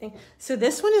got everything. So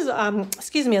this one is,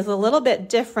 excuse me, is a little bit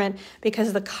different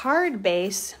because the card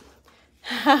base.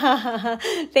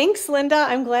 Thanks, Linda.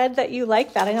 I'm glad that you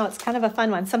like that. I know it's kind of a fun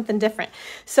one, something different.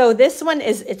 So this one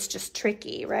is, it's just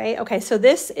tricky, right? Okay, so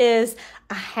this is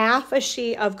a half a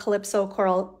sheet of Calypso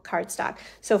Coral cardstock.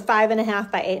 So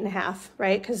 5.5 by 8.5,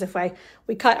 right? Because if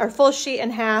we cut our full sheet in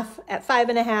half at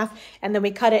 5.5, and then we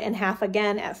cut it in half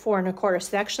again at 4.25. So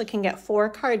we actually can get 4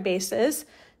 card bases.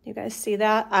 You guys see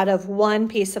that? Out of one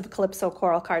piece of Calypso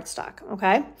Coral cardstock,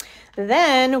 okay?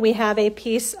 Then we have a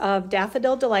piece of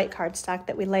Daffodil Delight cardstock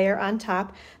that we layer on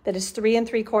top that is 3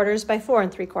 3/4 by 4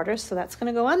 3/4, so that's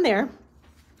gonna go on there.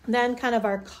 Then kind of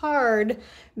our card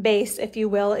base, if you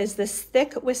will, is this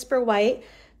thick Whisper White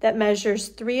that measures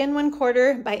 3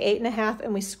 1/4 by 8.5,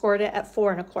 and we scored it at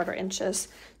 4 1/4 inches.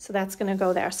 So that's gonna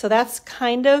go there. So that's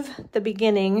kind of the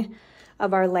beginning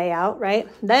of our layout, right?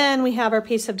 Then we have our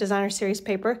piece of Designer Series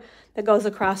paper that goes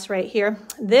across right here.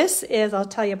 This is, I'll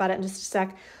tell you about it in just a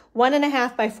sec,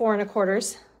 1.5 by 4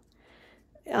 1/4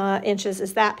 inches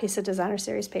is that piece of Designer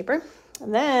Series paper.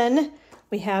 And then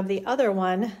we have the other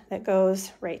one that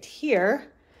goes right here,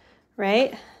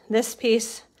 right? This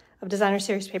piece of Designer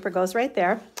Series paper goes right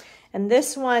there. And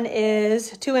this one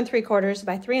is 2 3/4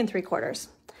 by 3 3/4.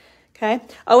 Okay.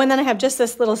 Oh, and then I have just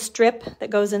this little strip that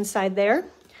goes inside there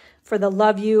for the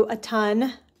Love You a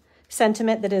Ton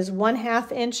sentiment that is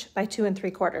 1/2 inch by 2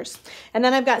 3/4. And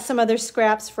then I've got some other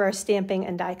scraps for our stamping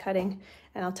and die cutting.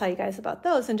 And I'll tell you guys about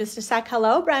those in just a sec.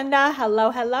 Hello, Brenda.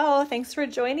 Hello, hello. Thanks for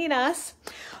joining us.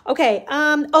 Okay.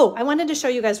 Oh, I wanted to show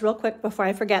you guys real quick before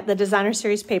I forget the Designer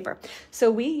Series paper.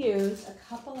 So we use a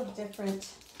couple of different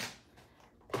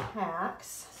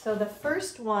packs. So the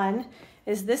first one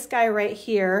is this guy right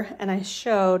here, and I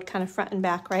showed kind of front and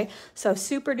back, right? So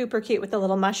super duper cute with the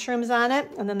little mushrooms on it,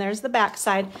 and then there's the back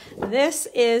side. This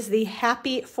is the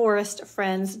Happy Forest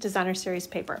Friends Designer Series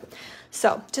paper.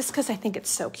 So just because I think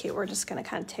it's so cute, we're just gonna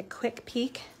kind of take a quick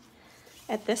peek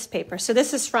at this paper. So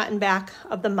this is front and back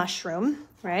of the mushroom,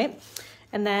 right?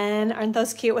 And then aren't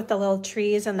those cute with the little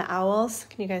trees and the owls?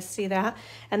 Can you guys see that?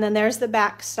 And then there's the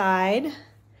back side.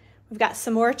 We've got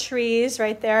some more trees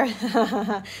right there.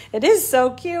 It is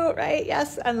so cute, right?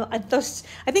 Yes, and those,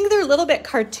 I think they're a little bit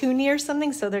cartoony or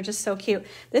something, so they're just so cute.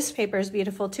 This paper is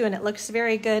beautiful too, and it looks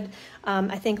very good.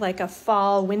 I think like a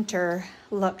fall, winter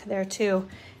look there too.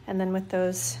 And then with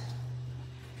those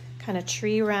kind of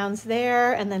tree rounds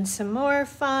there, and then some more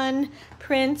fun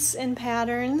prints and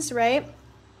patterns, right?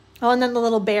 Oh, and then the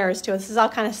little bears too. This is all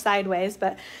kind of sideways,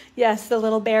 but yes, the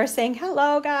little bear saying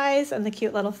hello, guys, and the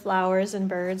cute little flowers and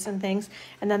birds and things.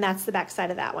 And then that's the back side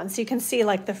of that one. So you can see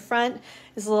like the front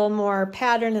is a little more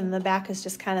patterned, and the back is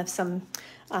just kind of some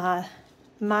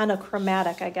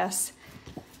monochromatic, I guess,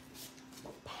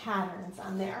 patterns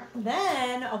on there.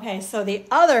 Then, okay, so the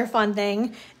other fun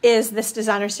thing is this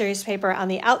Designer Series paper on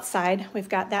the outside. We've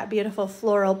got that beautiful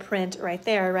floral print right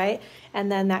there, right?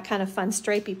 And then that kind of fun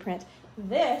stripey print.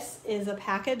 This is a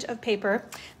package of paper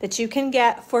that you can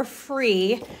get for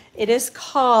free. It is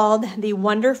called the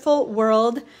Wonderful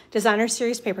World Designer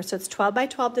Series paper. So it's 12 by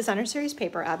 12 Designer Series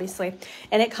paper, obviously.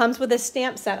 And it comes with a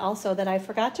stamp set also that I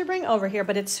forgot to bring over here,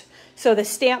 but it's, so the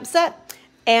stamp set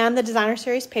and the Designer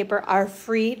Series paper are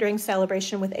free during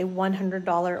celebration with a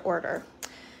 $100 order.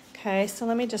 Okay, so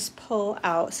let me just pull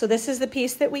out. So this is the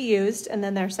piece that we used, and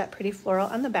then there's that pretty floral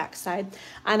on the back side.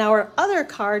 On our other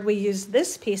card, we used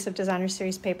this piece of Designer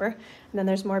Series paper, and then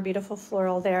there's more beautiful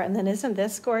floral there. And then isn't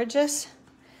this gorgeous?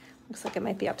 Looks like it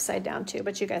might be upside down too,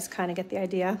 but you guys kind of get the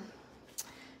idea.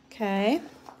 Okay,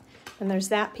 and there's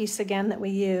that piece again that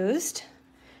we used.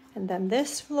 And then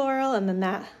this floral, and then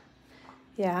that,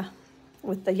 yeah,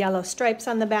 with the yellow stripes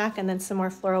on the back, and then some more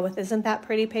floral with, isn't that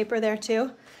pretty paper there too?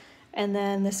 And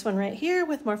then this one right here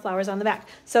with more flowers on the back.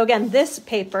 So again, this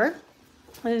paper,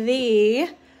 the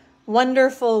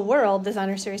Wonderful World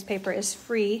Designer Series paper, is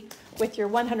free with your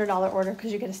 $100 order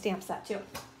because you get a stamp set too.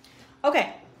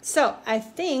 Okay, so I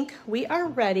think we are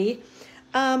ready.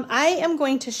 I am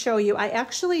going to show you, I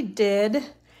actually did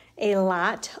a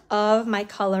lot of my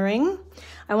coloring.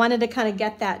 I wanted to kind of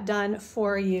get that done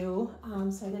for you,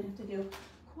 so I didn't have to do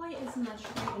quite as much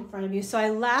right in front of you. So I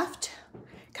left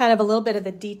kind of a little bit of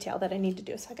the detail that I need to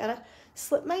do. So I gotta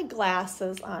slip my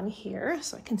glasses on here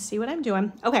so I can see what I'm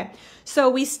doing. Okay, so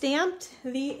we stamped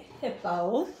the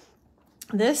hippo.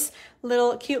 This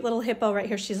little cute little hippo right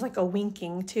here, she's like a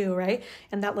winking too, right?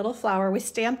 And that little flower, we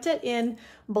stamped it in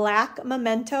black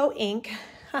Memento ink.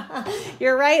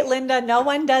 You're right, Linda. No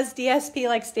one does DSP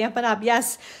like Stampin' Up.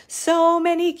 Yes, so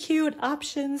many cute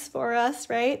options for us,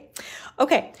 right?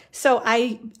 Okay, so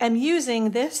I am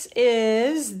using, this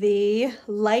is the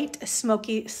light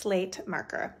smoky slate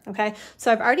marker, okay?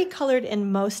 So I've already colored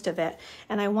in most of it,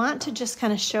 and I want to just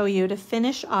kind of show you to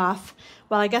finish off.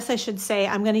 Well, I guess I should say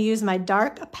I'm going to use my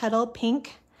dark petal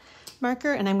pink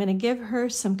marker, and I'm going to give her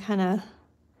some kind of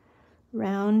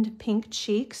round pink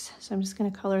cheeks. So I'm just going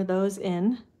to color those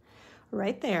in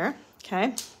right there.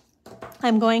 Okay.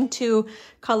 I'm going to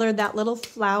color that little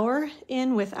flower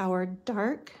in with our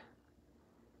dark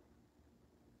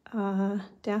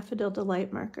Daffodil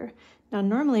Delight marker. Now,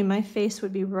 normally my face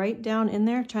would be right down in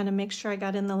there trying to make sure I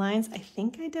got in the lines. I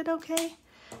think I did okay.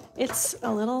 It's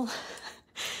a little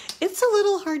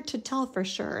hard to tell for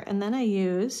sure. And then I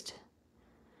used,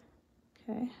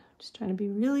 okay, just trying to be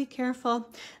really careful.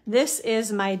 This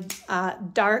is my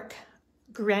dark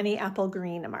Granny Apple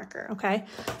Green marker, okay?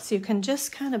 So you can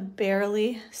just kind of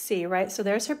barely see, right? So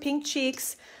there's her pink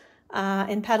cheeks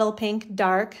in petal pink,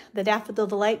 dark, the Daffodil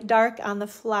Delight dark on the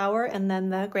flower, and then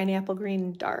the Granny Apple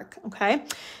Green dark, okay?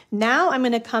 Now I'm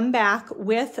gonna come back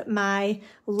with my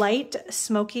light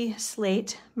smoky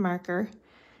slate marker,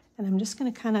 and I'm just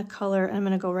gonna kind of color, I'm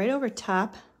gonna go right over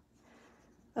top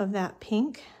of that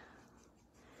pink.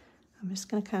 I'm just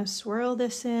gonna kind of swirl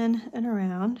this in and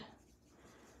around.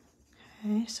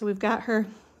 Okay, so we've got her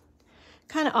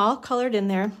kind of all colored in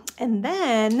there. And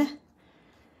then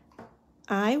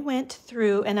I went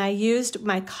through and I used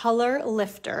my color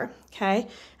lifter, okay?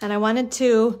 And I wanted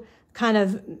to kind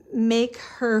of make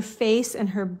her face and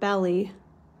her belly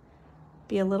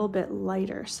be a little bit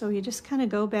lighter. So you just kind of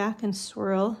go back and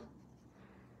swirl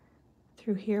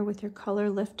through here with your color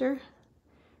lifter.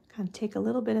 Kind of take a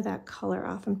little bit of that color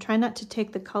off. I'm trying not to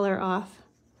take the color off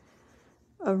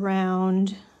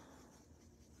around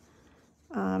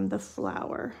the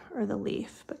flower or the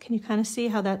leaf, but can you kind of see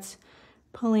how that's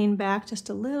pulling back just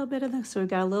a little bit of this? So we've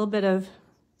got a little bit of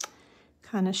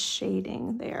kind of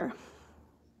shading there.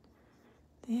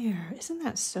 There, isn't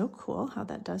that so cool how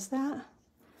that does that?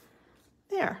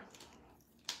 There.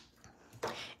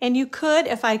 And you could,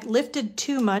 if I lifted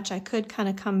too much, I could kind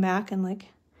of come back and like,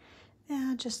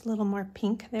 yeah, just a little more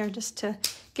pink there just to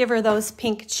give her those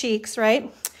pink cheeks,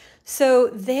 right? So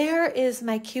there is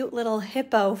my cute little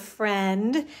hippo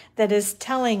friend that is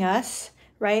telling us,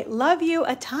 right, love you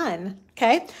a ton,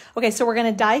 okay? Okay, so we're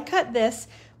gonna die cut this.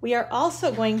 We are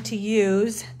also going to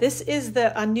use, this is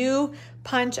a new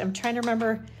punch. I'm trying to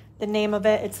remember the name of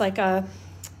it. It's like a,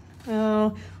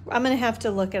 oh, I'm gonna have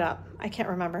to look it up. I can't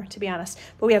remember, to be honest.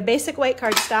 But we have basic white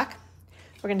cardstock.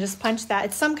 We're gonna just punch that.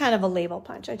 It's some kind of a label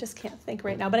punch. I just can't think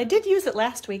right now, but I did use it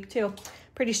last week too.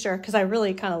 Pretty sure, because I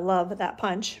really kind of love that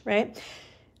punch, right?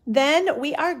 Then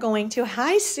we are going to,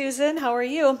 hi Susan, how are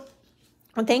you?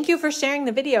 Well, thank you for sharing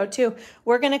the video too.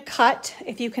 We're gonna cut,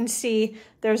 if you can see,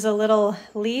 there's a little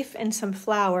leaf and some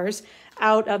flowers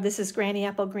out of, this is Granny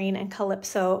Apple Green and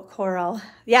Calypso Coral.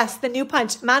 Yes, the new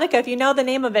punch. Monica, if you know the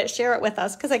name of it, share it with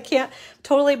us, because I can't,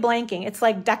 totally blanking. It's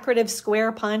like decorative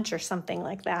square punch or something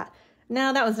like that.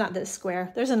 No, that one's not this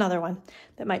square. There's another one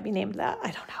that might be named that.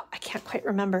 I don't know. I can't quite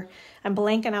remember. I'm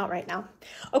blanking out right now.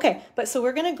 Okay, but so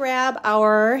we're gonna grab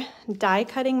our die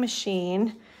cutting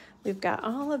machine. We've got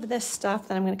all of this stuff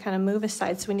that I'm gonna kind of move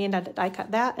aside. So we need to die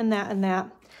cut that and that and that.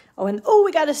 Oh, and oh,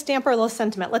 we gotta stamp our little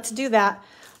sentiment. Let's do that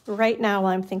right now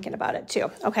while I'm thinking about it too.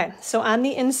 Okay, so on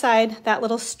the inside, that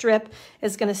little strip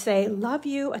is gonna say, love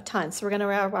you a ton. So we're gonna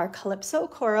grab our Calypso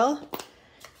Coral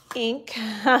ink.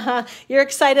 You're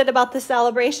excited about the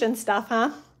celebration stuff,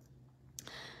 huh?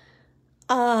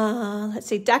 Let's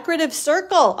see, decorative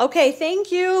circle. Okay,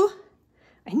 thank you.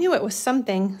 I knew it was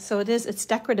something, so it's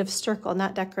decorative circle,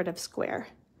 not decorative square.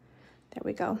 There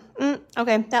we go.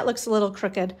 Okay, that looks a little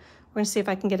crooked. We're gonna see if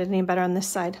I can get it any better on this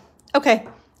side. Okay,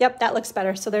 yep, that looks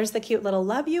better. So there's the cute little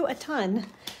love you a ton.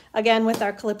 Again, with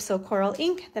our Calypso Coral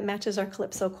ink that matches our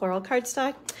Calypso Coral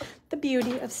cardstock. The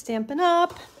beauty of Stampin'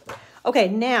 Up. Okay,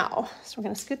 now, so we're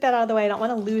gonna scoot that out of the way. I don't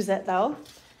wanna lose it though.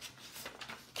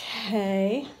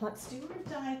 Okay, let's do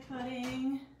our die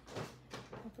cutting.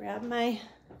 I'll grab my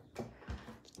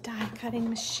die cutting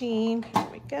machine. Here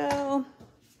we go.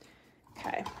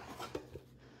 Okay.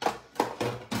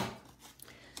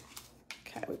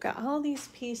 Okay, we've got all these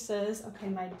pieces. Okay,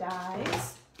 my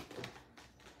dies.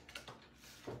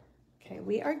 Okay,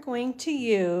 we are going to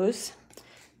use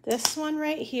this one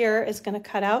right here is going to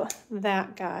cut out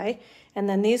that guy. And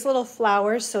then these little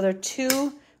flowers, so they're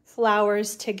 2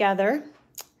 flowers together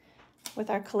with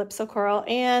our Calypso coral.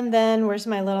 And then where's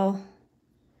my little,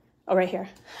 oh, right here.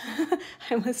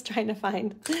 I was trying to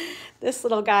find this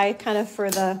little guy kind of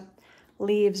for the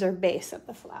leaves or base of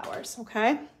the flowers,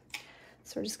 okay?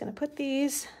 So we're just gonna put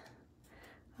these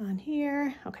on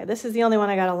here. Okay, this is the only one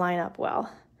I gotta line up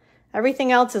well.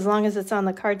 Everything else, as long as it's on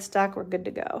the cardstock, we're good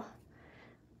to go.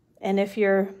 And if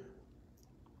your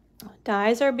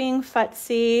dies are being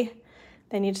futzy,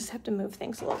 then you just have to move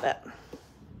things a little bit.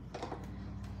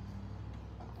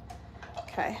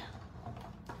 Okay.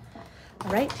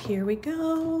 All right, here we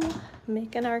go.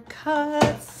 Making our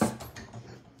cuts.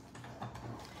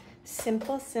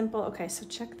 Simple, simple. Okay, so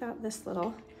check out this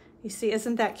little, you see,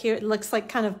 isn't that cute? It looks like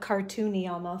kind of cartoony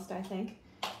almost, I think.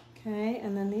 Okay,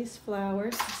 and then these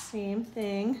flowers, the same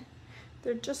thing.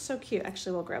 They're just so cute.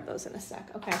 Actually, we'll grab those in a sec.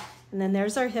 Okay, and then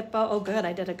there's our hippo. Oh, good,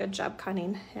 I did a good job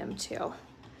cutting him too.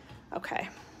 Okay,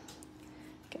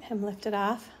 get him lifted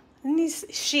off. And he's,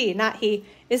 she, not he.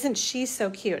 Isn't she so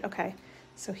cute? Okay,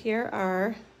 so here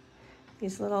are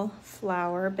these little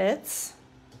flower bits.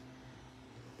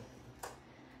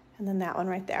 And then that one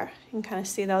right there. You can kind of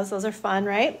see those. Those are fun,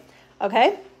 right?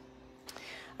 Okay.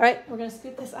 All right, we're gonna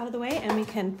scoot this out of the way and we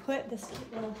can put this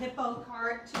little hippo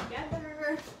card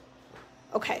together.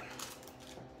 Okay.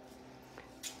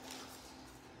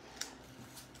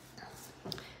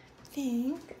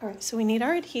 All right, so we need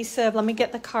our adhesive. Let me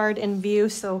get the card in view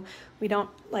so we don't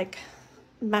like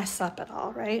mess up at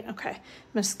all, right? Okay,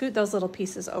 I'm gonna scoot those little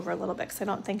pieces over a little bit because I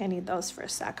don't think I need those for a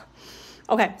sec.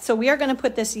 Okay, so we are gonna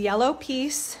put this yellow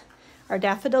piece, our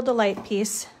Daffodil Delight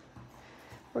piece,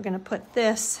 we're gonna put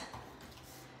this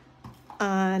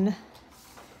on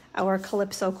our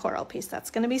Calypso Coral piece.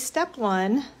 That's gonna be step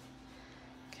 1.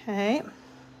 Okay.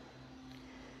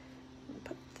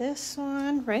 Put this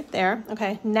one right there.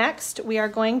 Okay, next we are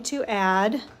going to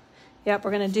add, yep,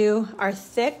 we're gonna do our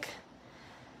thick,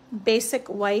 basic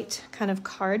white kind of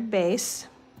card base.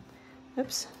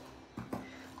 Oops.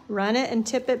 Run it and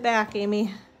tip it back,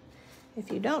 Amy.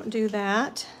 If you don't do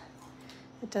that,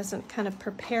 it doesn't kind of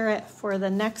prepare it for the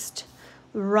next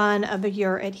run of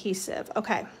your adhesive.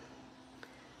 Okay.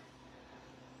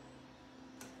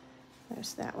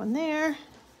 There's that one there.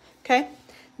 Okay.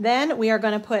 Then we are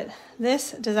going to put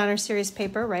this designer series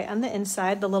paper right on the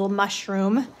inside, the little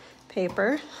mushroom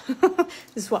paper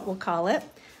is what we'll call it,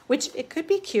 which it could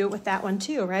be cute with that one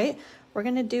too, right? We're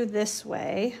going to do this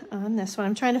way on this one.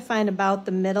 I'm trying to find about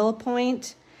the middle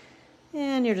point,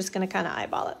 and you're just going to kind of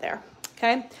eyeball it there.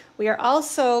 Okay. We are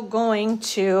also going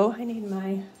to, I need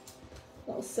my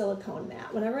little silicone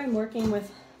mat. Whenever I'm working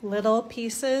with little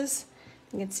pieces,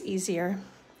 I think it's easier.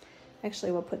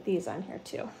 Actually, we'll put these on here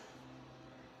too.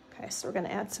 Okay, so we're going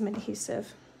to add some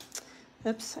adhesive.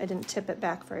 Oops, I didn't tip it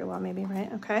back very well maybe,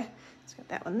 right? Okay, let's get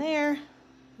that one there,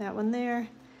 that one there,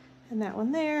 and that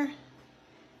one there,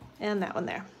 and that one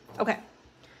there. Okay,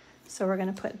 so we're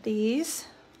going to put these.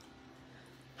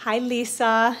 Hi,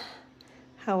 Lisa.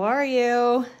 How are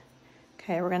you?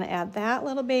 Okay, we're going to add that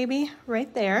little baby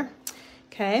right there.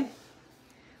 Okay,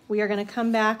 we are going to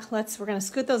come back. We're going to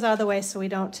scoot those out of the way so we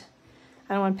don't,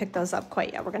 I don't want to pick those up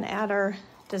quite yet. We're going to add our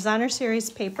designer series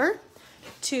paper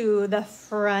to the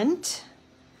front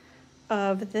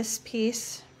of this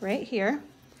piece right here.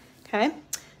 Okay,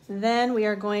 then we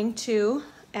are going to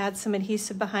add some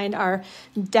adhesive behind our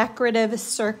decorative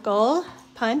circle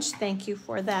punch. Thank you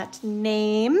for that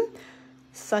name.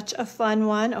 Such a fun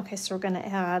one. Okay, so we're going to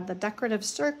add the decorative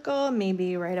circle,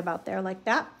 maybe right about there like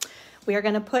that. We are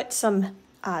going to put some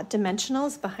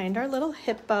dimensionals behind our little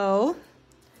hippo.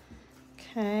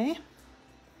 Okay.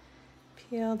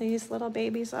 Peel these little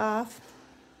babies off.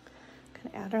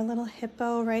 Going to add our little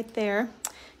hippo right there.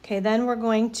 Okay, then we're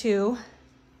going to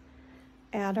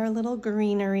add our little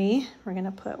greenery. We're going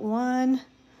to put one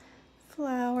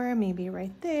flower maybe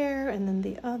right there, and then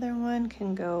the other one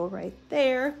can go right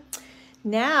there.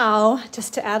 Now,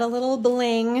 just to add a little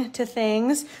bling to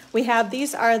things, we have,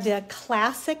 these are the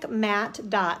classic matte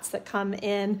dots that come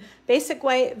in basic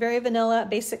white, very vanilla,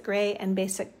 basic gray, and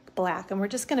basic black. And we're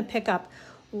just going to pick up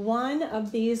one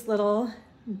of these little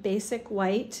basic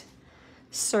white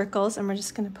circles, and we're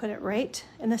just going to put it right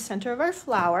in the center of our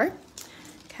flower.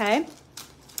 Okay.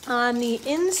 On the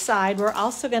inside, we're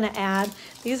also going to add,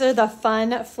 these are the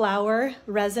fun flower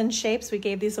resin shapes. We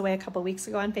gave these away a couple weeks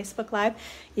ago on Facebook Live.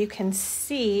 You can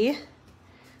see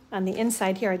on the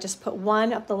inside here, I just put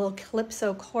one of the little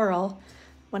Calypso coral,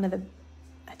 one of the,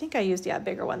 I think I used, yeah, a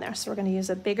bigger one there. So we're gonna use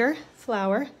a bigger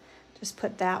flower. Just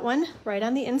put that one right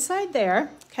on the inside there,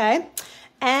 okay?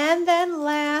 And then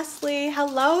lastly,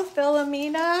 hello,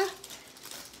 Philomena.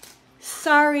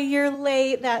 Sorry you're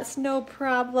late, that's no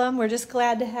problem. We're just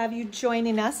glad to have you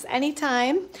joining us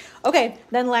anytime. Okay,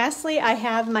 then lastly, I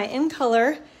have my In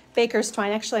Color Baker's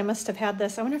Twine. Actually, I must have had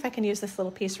this. I wonder if I can use this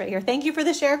little piece right here. Thank you for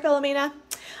the share, Philomena.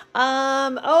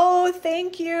 Oh,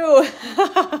 thank you.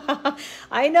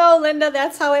 I know, Linda,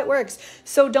 that's how it works.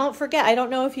 So don't forget, I don't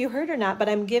know if you heard or not, but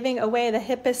I'm giving away the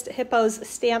Hippest Hippos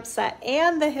stamp set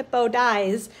and the Hippo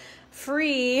dies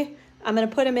free. I'm going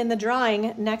to put them in the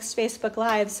drawing next Facebook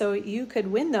Live, so you could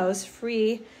win those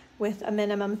free with a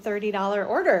minimum $30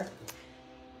 order.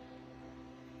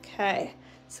 Okay,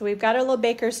 so we've got our little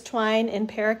Baker's Twine in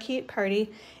Parakeet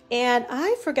Party, and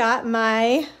I forgot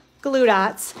my glue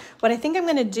dots. What I think I'm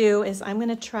going to do is I'm going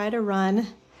to try to run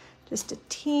just a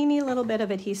teeny little bit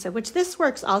of adhesive, which this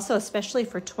works also, especially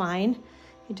for twine.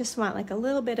 You just want like a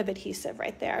little bit of adhesive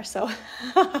right there. So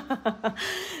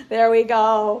there we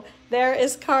go. There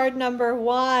is card number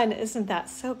 1. Isn't that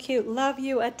so cute? Love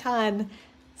you a ton.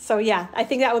 So yeah, I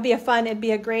think that would be it'd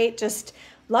be a great just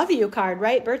love you card,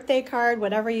 right? Birthday card,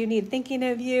 whatever you need, thinking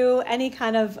of you, any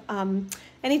kind of,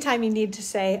 anytime you need to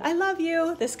say, I love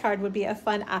you, this card would be a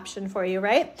fun option for you,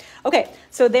 right? Okay,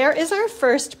 so there is our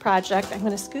first project. I'm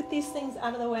gonna scoot these things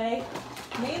out of the way,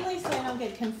 mainly so I don't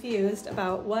get confused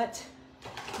about what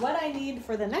I need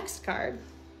for the next card.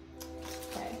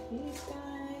 Okay, these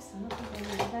guys, I don't think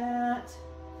I need that.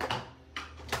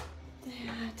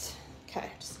 Okay,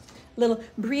 just a little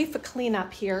brief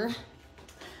cleanup here.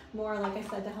 More, like I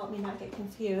said, to help me not get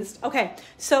confused. Okay,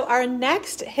 so our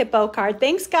next hippo card.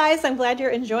 Thanks, guys. I'm glad you're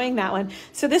enjoying that one.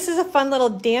 So this is a fun little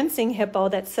dancing hippo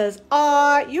that says,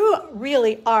 "Aw, you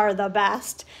really are the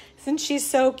best." Isn't she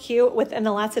so cute? And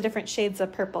lots of different shades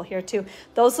of purple here too.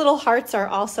 Those little hearts are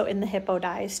also in the hippo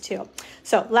dies too.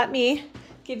 So let me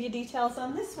give you details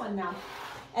on this one now.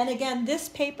 And again, this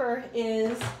paper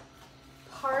is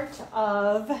part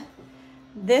of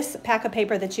this pack of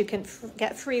paper that you can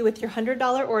get free with your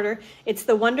 $100 order. It's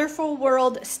the Wonderful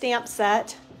World stamp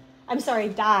set. I'm sorry,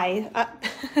 die.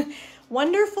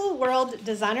 Wonderful World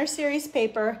Designer Series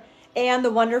paper and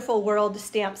the Wonderful World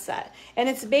stamp set. And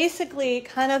it's basically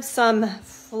kind of some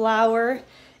flower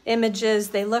images.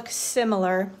 They look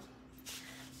similar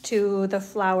to the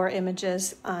flower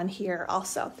images on here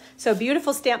also. So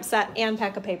beautiful stamp set and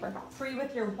pack of paper. Free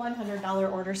with your $100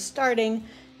 order starting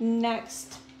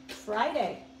next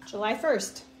Friday, July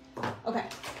 1st. Okay,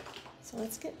 so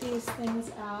let's get these things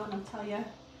out and I'll tell you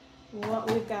what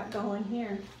we've got going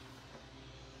here.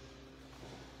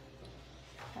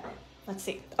 Okay, let's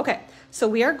see. Okay, so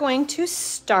we are going to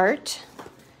start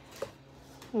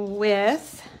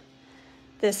with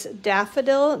this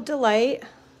Daffodil Delight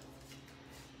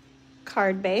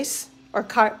card base, or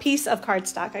piece of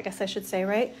cardstock, I guess I should say,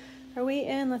 right? Are we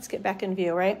in? Let's get back in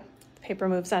view, right? Paper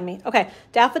moves on me. Okay,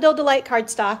 Daffodil Delight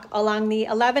cardstock. Along the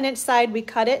 11-inch side, we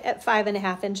cut it at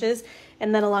 5.5 inches,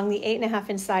 and then along the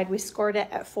 8.5-inch side, we scored it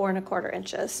at 4.25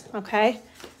 inches. Okay,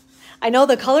 I know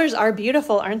the colors are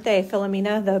beautiful, aren't they,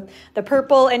 Philomena? The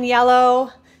purple and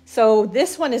yellow. So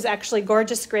this one is actually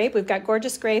Gorgeous Grape. We've got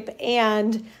Gorgeous Grape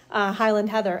and Highland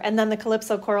Heather, and then the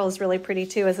Calypso Coral is really pretty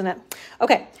too, isn't it?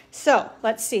 Okay, so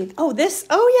let's see. Oh,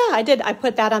 yeah, I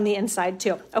put that on the inside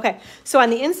too. Okay, so on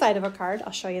the inside of a card,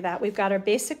 I'll show you that. We've got our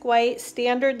basic white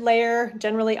standard layer.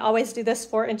 Generally always do this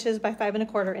 4 inches by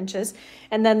 5.25 inches.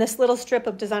 And then this little strip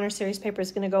of Designer Series paper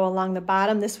is gonna go along the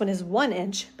bottom. This one is 1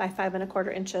 inch by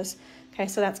 5.25 inches. Okay,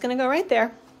 so that's gonna go right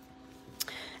there.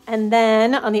 And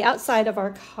then on the outside of our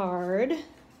card,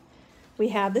 we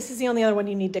have, this is the only other one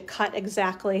you need to cut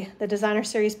exactly, the Designer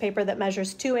Series paper that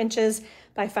measures 2 inches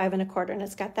by 5.25, and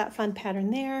it's got that fun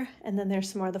pattern there, and then there's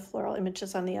some more of the floral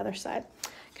images on the other side.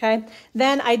 Okay,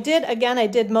 then I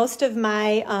did most of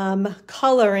my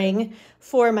coloring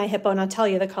for my hippo, and I'll tell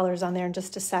you the colors on there in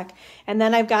just a sec. And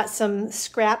then I've got some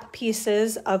scrap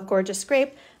pieces of Gorgeous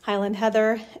Grape, Highland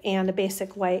Heather, and a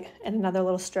basic white, and another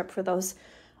little strip for those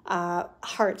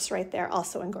hearts right there,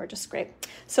 also in Gorgeous Grape.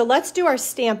 So let's do our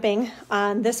stamping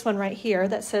on this one right here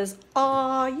that says,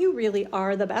 "Aw, you really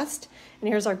are the best." And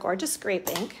here's our Gorgeous Grape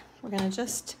ink. I'm gonna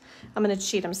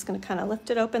cheat. I'm just gonna kind of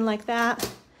lift it open like that,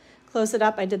 close it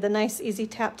up. I did the nice easy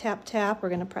tap, tap, tap. We're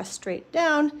gonna press straight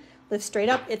down, lift straight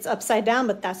up. It's upside down,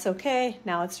 but that's okay.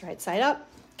 Now it's right side up.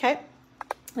 Okay,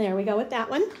 there we go with that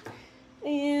one.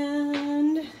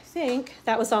 And I think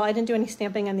that was all. I didn't do any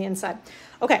stamping on the inside.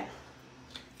 Okay.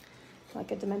 Like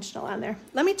a dimensional on there.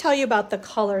 Let me tell you about the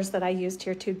colors that I used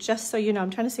here too, just so you know. I'm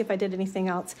trying to see if I did anything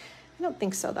else. I don't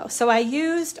think so though. So I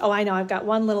used, oh, I know, I've got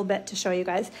one little bit to show you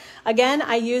guys. Again,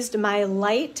 I used my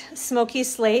light smoky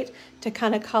slate to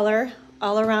kind of color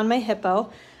all around my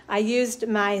hippo. I used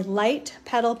my light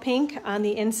petal pink on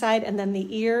the inside and then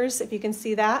the ears, if you can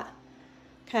see that.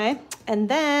 Okay, and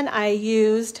then I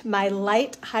used my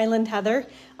light Highland Heather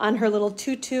on her little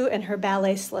tutu and her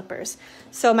ballet slippers.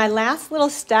 So my last little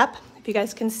step, if you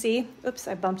guys can see, oops,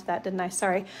 I bumped that, didn't I?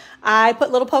 Sorry. I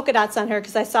put little polka dots on her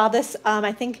because I saw this,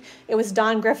 I think it was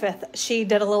Dawn Griffith. She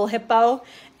did a little hippo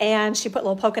and she put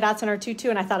little polka dots on her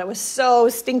tutu and I thought it was so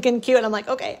stinking cute. And I'm like,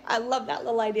 okay, I love that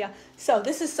little idea. So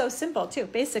this is so simple too.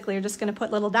 Basically, you're just gonna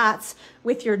put little dots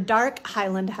with your dark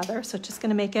Highland Heather. So it's just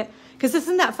gonna make it, because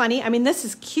isn't that funny? I mean, this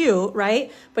is cute,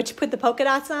 right? But you put the polka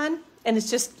dots on and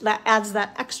it's just, that adds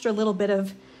that extra little bit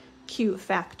of cute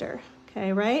factor,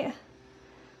 okay, right?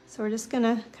 So we're just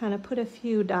gonna kind of put a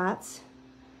few dots.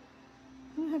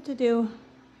 You don't have to do,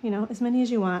 you know, as many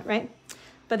as you want, right?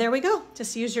 But there we go.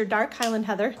 Just use your dark Highland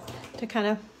Heather to kind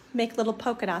of make little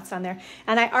polka dots on there.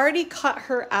 And I already cut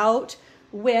her out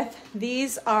with,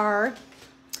 these are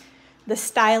the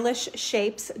Stylish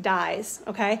Shapes dies,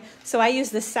 okay? So I use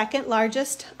the second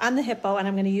largest on the hippo and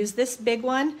I'm gonna use this big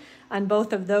one on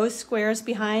both of those squares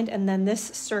behind and then this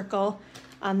circle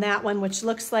on that one, which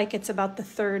looks like it's about the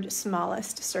third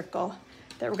smallest circle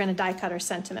that we're gonna die cut our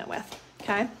sentiment with,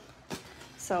 okay?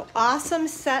 So awesome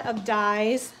set of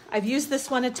dies. I've used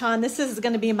this one a ton. This is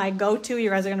gonna be my go-to.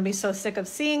 You guys are gonna be so sick of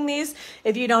seeing these.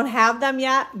 If you don't have them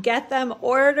yet, get them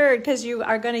ordered because you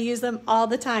are gonna use them all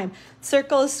the time.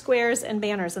 Circles, squares, and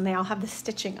banners, and they all have the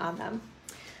stitching on them.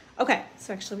 Okay,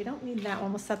 so actually we don't need that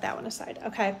one. We'll set that one aside,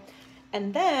 okay?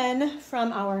 And then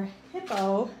from our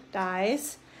hippo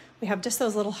dies, we have just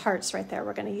those little hearts right there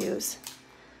we're gonna use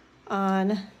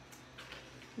on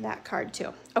that card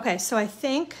too. Okay, so I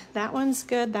think that one's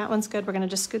good, that one's good. We're gonna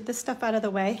just scoot this stuff out of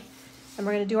the way and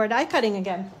we're gonna do our die cutting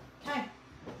again. Okay.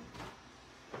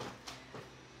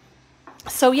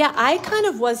 So yeah, I kind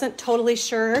of wasn't totally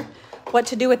sure what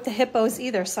to do with the hippos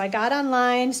either. So I got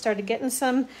online, started getting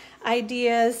some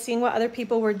ideas, seeing what other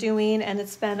people were doing, and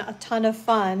it's been a ton of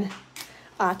fun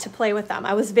to play with them.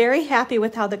 I was very happy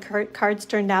with how the cards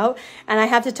turned out, and I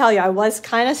have to tell you, I was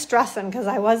kind of stressing because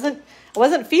I wasn't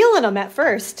feeling them at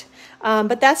first.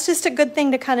 But that's just a good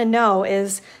thing to kind of know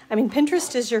is, I mean,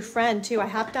 Pinterest is your friend too. I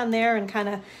hopped on there and kind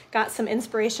of got some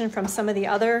inspiration from some of the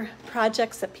other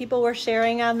projects that people were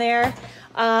sharing on there.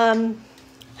 Can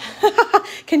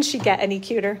she get any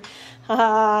cuter?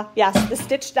 Yes, the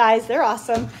stitch dies, they're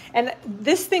awesome. And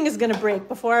this thing is gonna break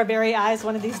before our very eyes.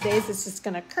 One of these days it's just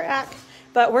gonna crack,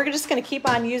 but we're just gonna keep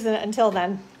on using it until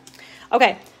then.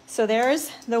 Okay, so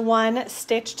there's the one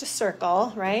stitched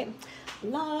circle, right?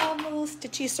 Love little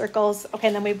stitchy circles. Okay,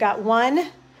 and then we've got one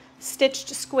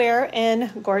stitched square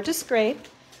in Gorgeous Grape,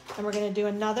 and we're gonna do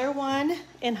another one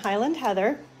in Highland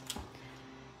Heather.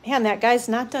 Man, that guy's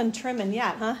not done trimming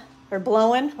yet, huh? Or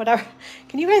blowing, whatever.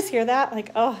 Can you guys hear that?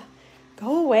 Like, oh,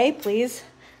 go away, please.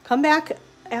 Come back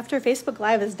after Facebook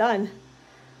Live is done.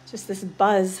 Just this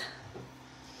buzz.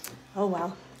 Oh,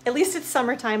 well. At least it's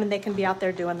summertime and they can be out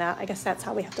there doing that. I guess that's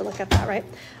how we have to look at that, right?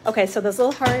 Okay, so those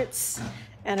little hearts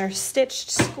and our stitched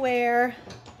square.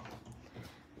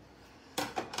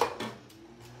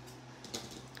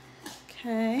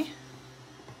 Okay.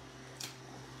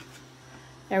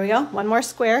 There we go, one more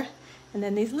square. And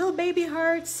then these little baby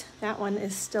hearts, that one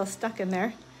is still stuck in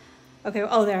there. Okay,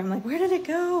 oh there, I'm like, where did it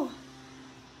go?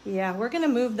 Yeah, we're gonna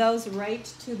move those right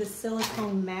to the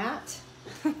silicone mat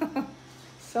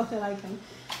so that I can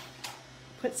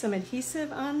put some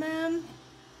adhesive on them.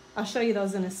 I'll show you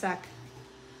those in a sec.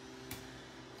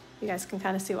 You guys can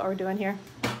kind of see what we're doing here.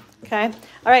 Okay,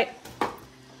 all right,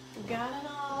 we got it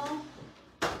all.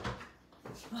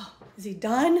 Oh, is he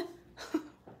done?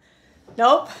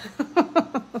 Nope.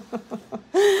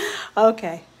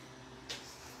 Okay.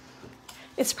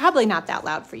 It's probably not that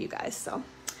loud for you guys, so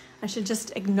I should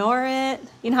just ignore it.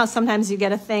 You know how sometimes you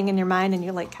get a thing in your mind and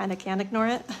you like kind of can't ignore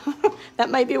it? That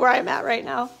might be where I'm at right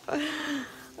now.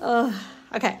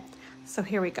 Okay, so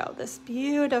here we go. This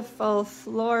beautiful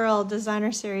floral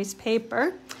designer series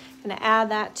paper. I'm gonna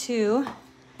add that to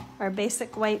our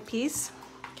basic white piece,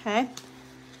 okay?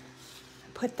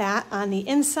 Put that on the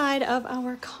inside of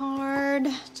our card.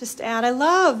 Just add, I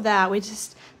love that. We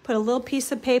just put a little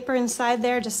piece of paper inside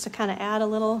there just to kind of add a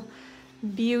little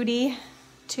beauty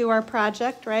to our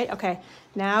project, right? Okay,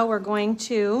 now we're going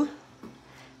to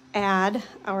add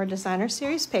our designer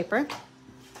series paper.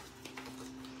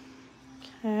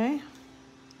 Okay.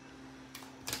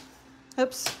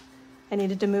 Oops, I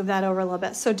needed to move that over a little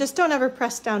bit. So just don't ever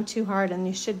press down too hard and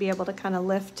you should be able to kind of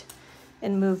lift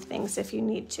and move things if you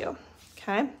need to.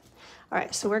 Okay, All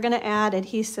right, so we're gonna add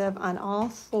adhesive on all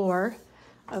 4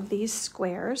 of these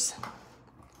squares.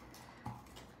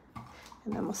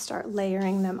 And then we'll start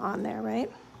layering them on there,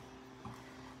 right?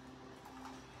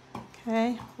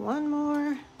 Okay, 1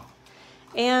 more.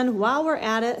 And while we're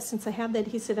at it, since I have the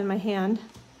adhesive in my hand,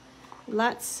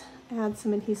 let's add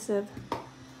some adhesive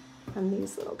on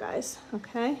these little guys,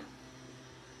 okay?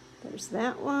 There's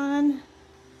that one.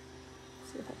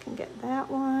 Let's see if I can get that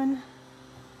one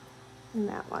and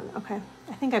that one. Okay,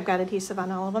 I think I've got adhesive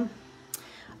on all of them.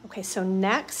 Okay, so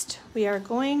next we are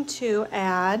going to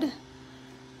add,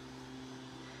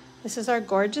 this is our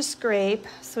gorgeous grape.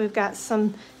 So we've got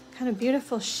some kind of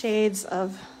beautiful shades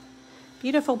of,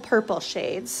 beautiful purple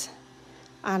shades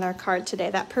on our card today.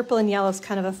 That purple and yellow is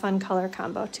kind of a fun color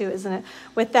combo too, isn't it?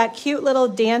 With that cute little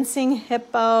dancing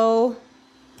hippo.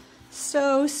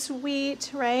 So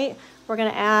sweet, right? We're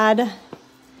gonna add a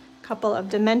couple of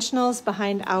dimensionals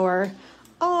behind our,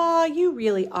 "Aw, you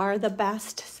really are the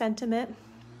best" sentiment.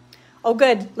 Oh,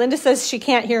 good. Linda says she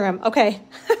can't hear him. Okay.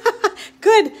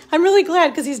 Good. I'm really glad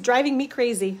because he's driving me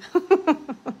crazy.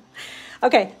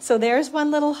 Okay, so there's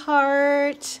one little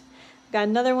heart. Got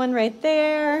another one right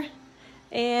there.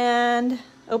 And,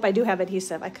 oh, I do have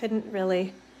adhesive. I couldn't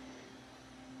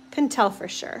tell for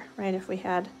sure, right, if we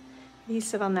had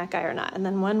adhesive on that guy or not. And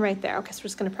then one right there. Okay, so we're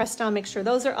just gonna press down, make sure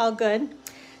those are all good.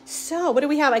 So what do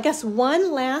we have? I guess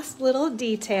one last little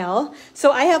detail.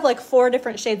 So I have like 4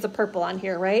 different shades of purple on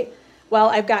here, right? Well,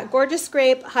 I've got Gorgeous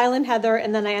Grape, Highland Heather,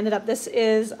 and then I ended up, this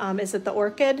is it the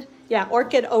Orchid? Yeah,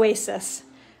 Orchid Oasis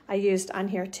I used on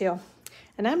here too.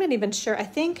 And I'm not even sure, I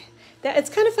think that it's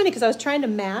kind of funny because I was trying to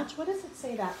match. What does it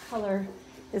say that color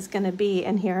is gonna be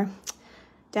in here?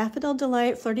 Daffodil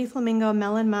Delight, Flirty Flamingo,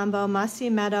 Melon Mambo, Mossy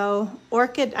Meadow,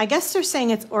 Orchid. I guess they're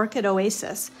saying it's Orchid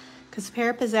Oasis because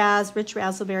Pear Pizzazz, Rich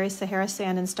Raspberry, Sahara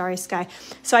Sand, and Starry Sky.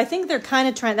 So I think they're kind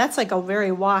of trying, that's like a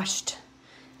very washed,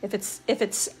 if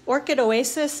it's Orchid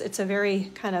Oasis, it's a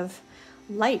very kind of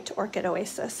light Orchid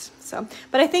Oasis. So,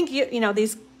 but I think, you know,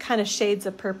 these kind of shades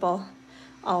of purple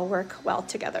all work well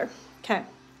together. Okay.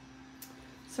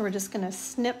 So we're just gonna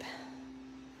snip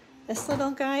this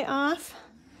little guy off.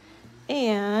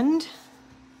 And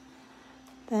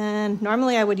then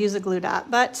normally I would use a glue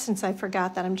dot, but since I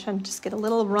forgot that, I'm trying to just get a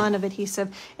little run of adhesive.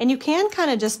 And you can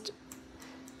kind of just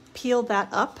peel that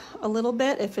up a little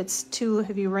bit.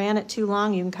 If you ran it too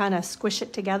long, you can kind of squish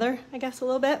it together, I guess, a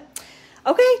little bit.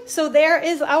 Okay, so there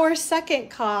is our second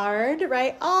card,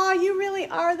 right? Oh, you really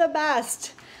are the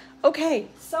best. Okay,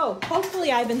 so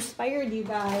hopefully I've inspired you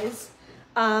guys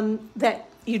that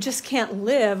you just can't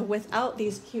live without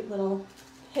these cute little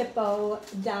hippo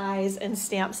dies and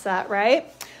stamp set, right?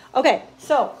 Okay,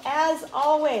 so as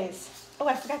always, oh,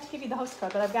 I forgot to give you the host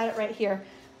code, but I've got it right here.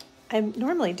 I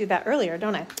normally do that earlier,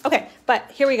 don't I? Okay,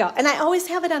 but here we go. And I always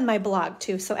have it on my blog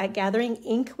too. So at Gathering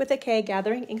Ink with a K,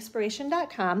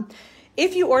 gatheringinspiration.com.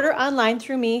 If you order online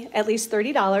through me, at least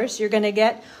 $30, you're gonna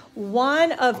get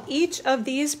one of each of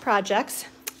these projects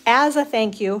as a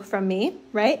thank you from me,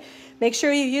 right? Make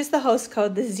sure you use the host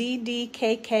code, the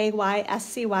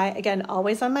ZDKKYSCY, again,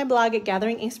 always on my blog at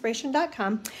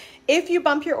gatheringinspiration.com. If you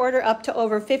bump your order up to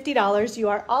over $50, you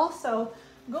are also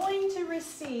going to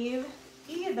receive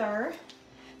either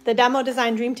the Demo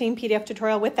Design Dream Team PDF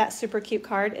tutorial with that super cute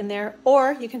card in there,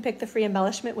 or you can pick the free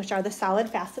embellishment, which are the solid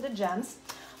faceted gems.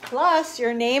 Plus,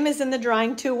 your name is in the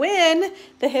drawing to win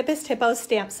the Hippest Hippos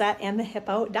stamp set and the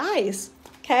Hippo dies,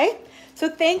 okay? So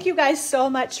thank you guys so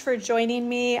much for joining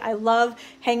me. I love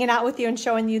hanging out with you and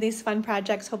showing you these fun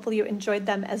projects. Hopefully you enjoyed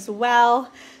them as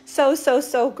well.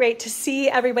 So great to see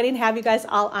everybody and have you guys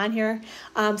all on here.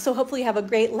 So hopefully you have a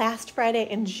great last Friday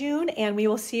in June, and we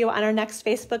will see you on our next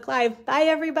Facebook Live. Bye,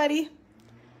 everybody.